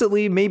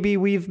implicitly maybe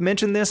we've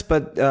mentioned this,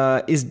 but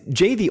is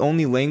J the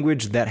only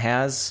language that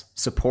has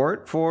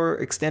support for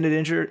extended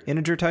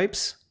integer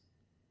types?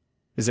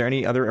 Is there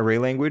any other array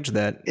language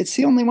that... It's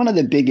the only one of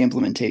the big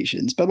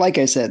implementations. But like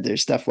I said,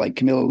 there's stuff like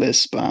Camilla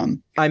Lisp.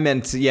 I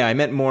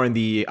meant more in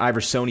the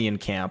Iversonian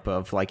camp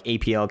of like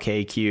APL,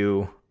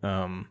 KQ,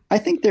 I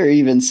think there are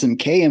even some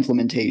K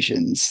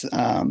implementations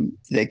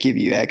that give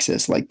you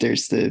access. Like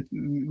there's the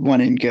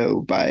one in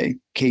Go by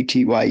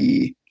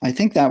KTYE. I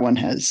think that one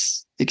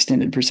has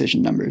extended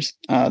precision numbers.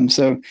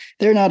 So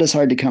they're not as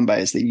hard to come by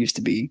as they used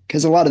to be,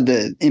 because a lot of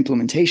the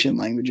implementation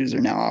languages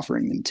are now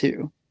offering them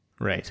too.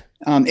 Right.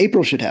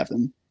 April should have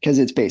them because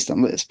it's based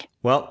on Lisp.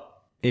 Well,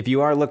 if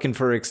you are looking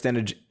for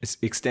extended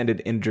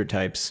integer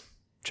types,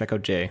 check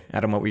out J.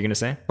 Adam, what were you going to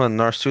say? Well,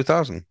 NARS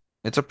 2000.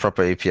 It's a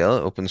proper APL,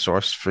 open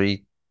source,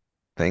 free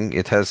thing.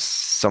 It has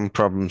some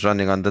problems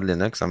running on the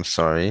Linux. I'm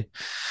sorry.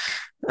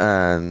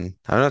 And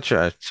I'm not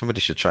sure. Somebody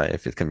should try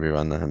if it can be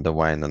run on the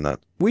Wine or not.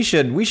 We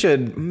should.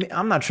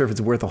 I'm not sure if it's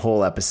worth a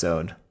whole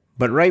episode,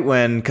 but right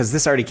when, because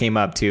this already came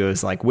up too,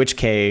 is like which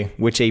K,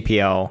 which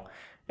APL.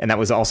 And that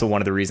was also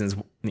one of the reasons,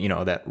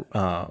 that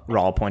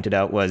Raul pointed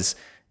out was,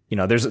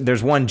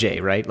 there's one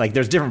J, right? Like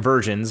there's different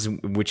versions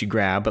which you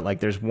grab, but like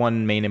there's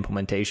one main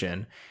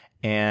implementation.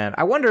 And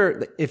I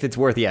wonder if it's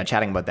worth,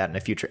 chatting about that in a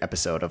future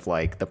episode of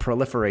like the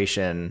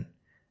proliferation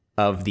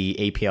of the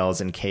APLs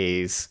and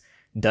Ks.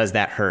 Does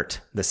that hurt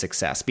the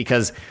success?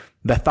 Because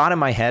the thought in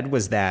my head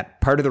was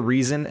that part of the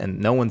reason, and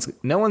no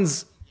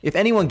one's, if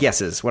anyone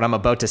guesses what I'm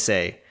about to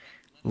say,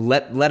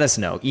 let us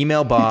know.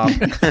 Email Bob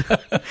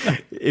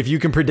if you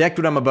can predict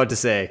what I'm about to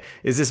say.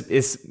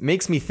 It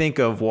makes me think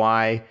of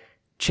why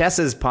chess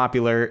is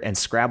popular and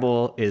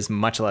Scrabble is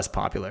much less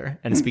popular,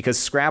 and it's because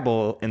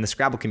Scrabble, in the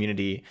Scrabble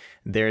community,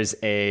 there's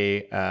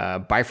a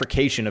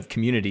bifurcation of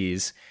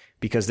communities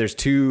because there's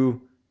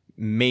two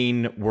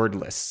main word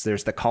lists.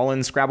 There's the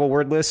Collins Scrabble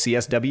word list,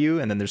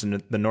 CSW, and then there's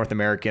the North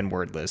American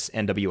word list,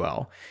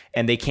 NWL,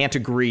 and they can't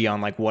agree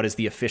on like what is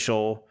the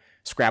official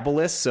Scrabble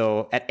list.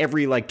 So at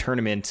every like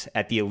tournament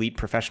at the elite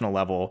professional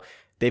level,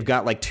 they've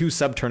got like two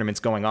sub tournaments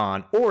going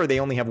on, or they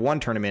only have one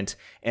tournament.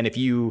 And if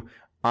you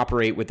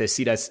operate with the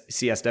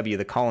CSW,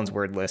 the Collins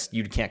word list,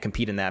 you can't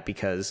compete in that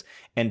because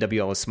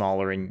NWL is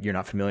smaller and you're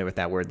not familiar with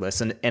that word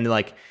list. And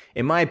like,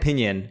 in my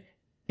opinion,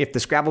 if the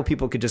Scrabble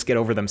people could just get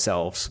over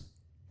themselves,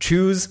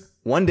 choose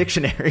one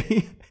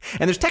dictionary,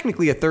 and there's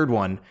technically a third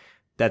one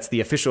that's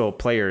the official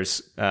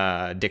players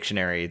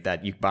dictionary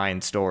that you buy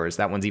in stores.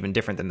 That one's even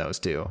different than those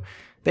two.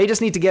 They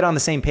just need to get on the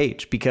same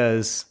page,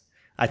 because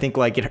I think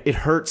like it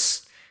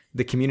hurts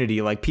the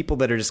community. Like people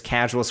that are just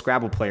casual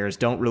Scrabble players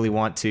don't really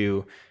want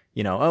to,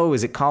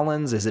 is it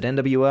Collins? Is it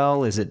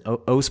NWL? Is it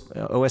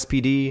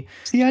OSPD?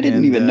 See, I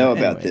didn't even know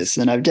about this,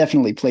 and I've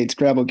definitely played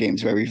Scrabble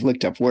games where we've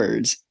looked up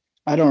words.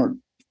 I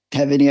don't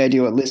have any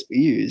idea what Lisp we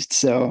used,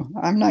 so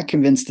I'm not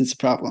convinced it's a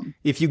problem.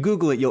 If you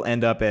Google it, you'll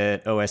end up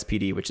at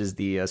OSPD, which is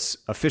the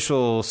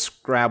official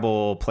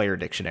Scrabble player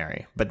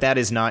dictionary, but that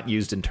is not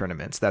used in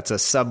tournaments. That's a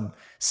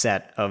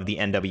subset of the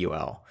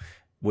NWL,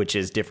 which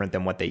is different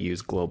than what they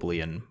use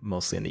globally and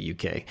mostly in the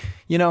UK.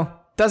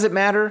 Does it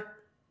matter?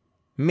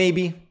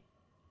 Maybe.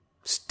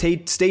 Stay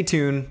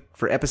tuned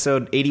for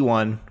episode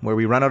 81, where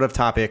we run out of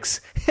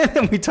topics and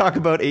then we talk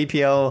about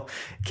APL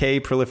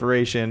K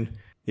proliferation.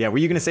 Yeah, were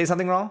you going to say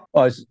something, Raul?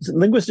 Oh,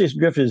 linguistic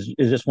drift is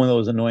just one of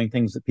those annoying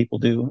things that people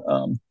do.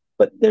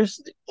 But there's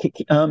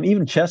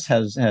even chess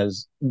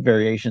has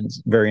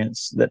variants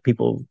that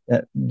people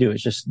do.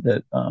 It's just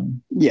that.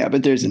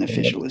 But there's an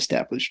official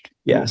established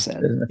rule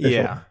set.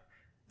 Yeah,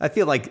 I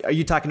feel like, are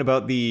you talking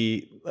about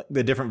the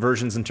different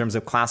versions in terms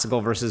of classical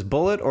versus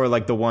bullet, or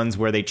like the ones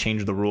where they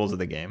change the rules of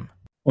the game?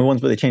 The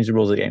ones where they change the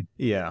rules of the game.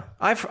 Yeah,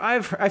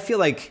 I feel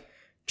like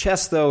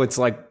chess, though, it's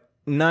like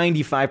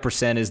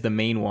 95% is the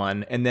main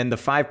one, and then the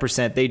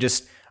 5% they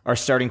just are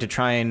starting to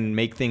try and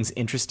make things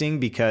interesting,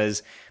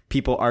 because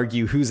people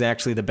argue who's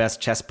actually the best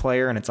chess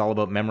player, and it's all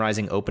about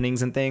memorizing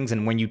openings and things.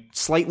 And when you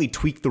slightly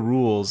tweak the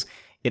rules,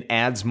 it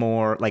adds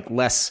more, like,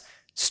 less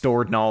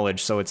stored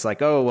knowledge. So it's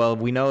like, oh, well,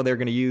 we know they're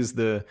going to use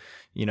the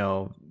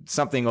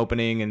something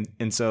opening,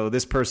 and so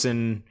this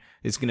person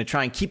is going to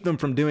try and keep them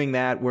from doing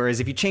that. Whereas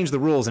if you change the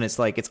rules, and it's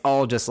like it's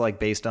all just like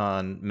based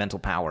on mental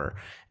power,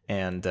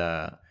 and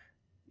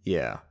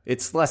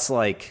it's less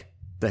like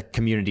the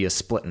community is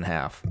split in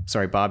half.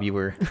 Sorry, Bob, you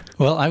were...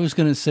 Well, I was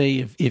going to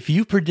say, if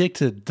you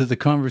predicted that the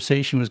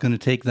conversation was going to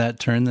take that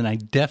turn, then I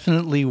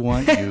definitely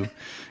want you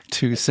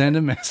to send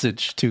a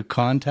message to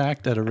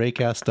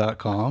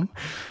contact@arraycast.com,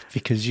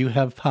 because you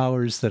have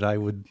powers that I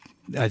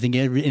think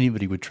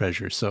anybody would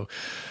treasure. So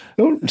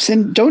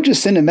don't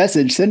just send a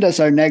message. Send us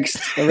our next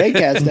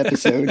Arraycast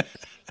episode,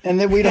 and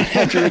then we don't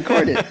have to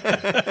record it.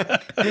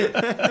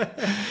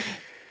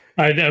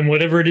 And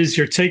whatever it is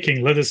you're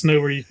taking, let us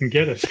know where you can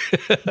get it.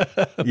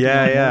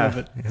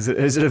 Yeah.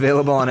 Is it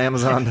available on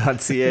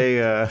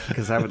Amazon.ca?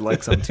 Because I would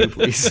like some too,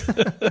 please.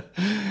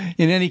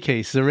 In any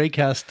case, the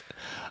Arraycast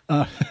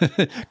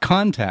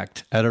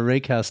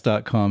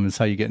contact@arraycast.com is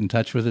how you get in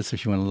touch with us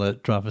if you want to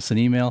drop us an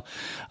email.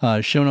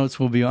 Show notes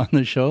will be on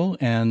the show,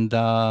 and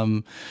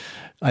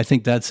I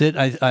think that's it.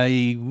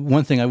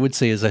 One thing I would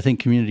say is I think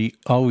community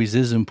always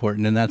is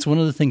important, and that's one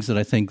of the things that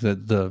I think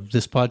that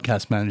this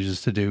podcast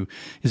manages to do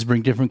is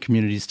bring different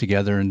communities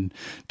together and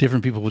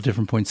different people with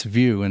different points of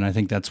view. And I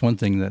think that's one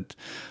thing that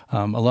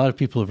a lot of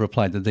people have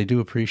replied that they do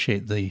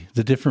appreciate the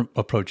different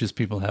approaches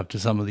people have to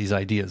some of these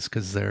ideas,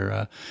 because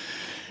they're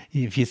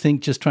if you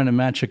think just trying to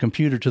match a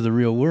computer to the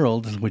real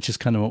world, which is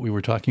kind of what we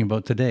were talking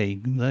about today,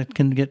 that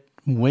can get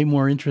way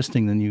more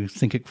interesting than you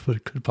think it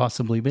could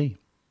possibly be.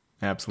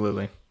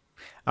 Absolutely.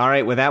 All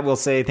right. With that, we'll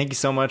say thank you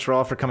so much,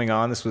 Raul, for coming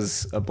on. This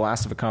was a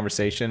blast of a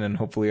conversation, and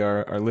hopefully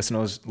our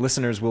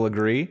listeners will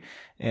agree.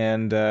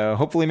 And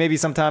hopefully maybe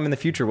sometime in the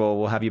future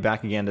we'll have you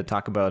back again to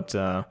talk about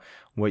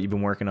what you've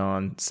been working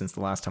on since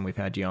the last time we've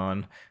had you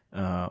on,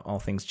 all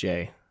things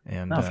J.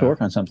 And I'll have to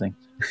work on something.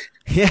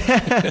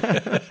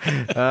 Yeah.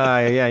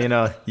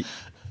 Yeah.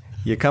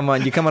 You come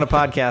on a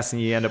podcast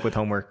and you end up with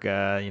homework.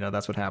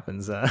 That's what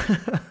happens. All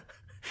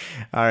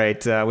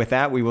right. With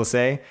that, we will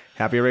say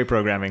happy array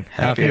programming.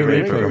 Happy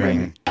array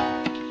programming.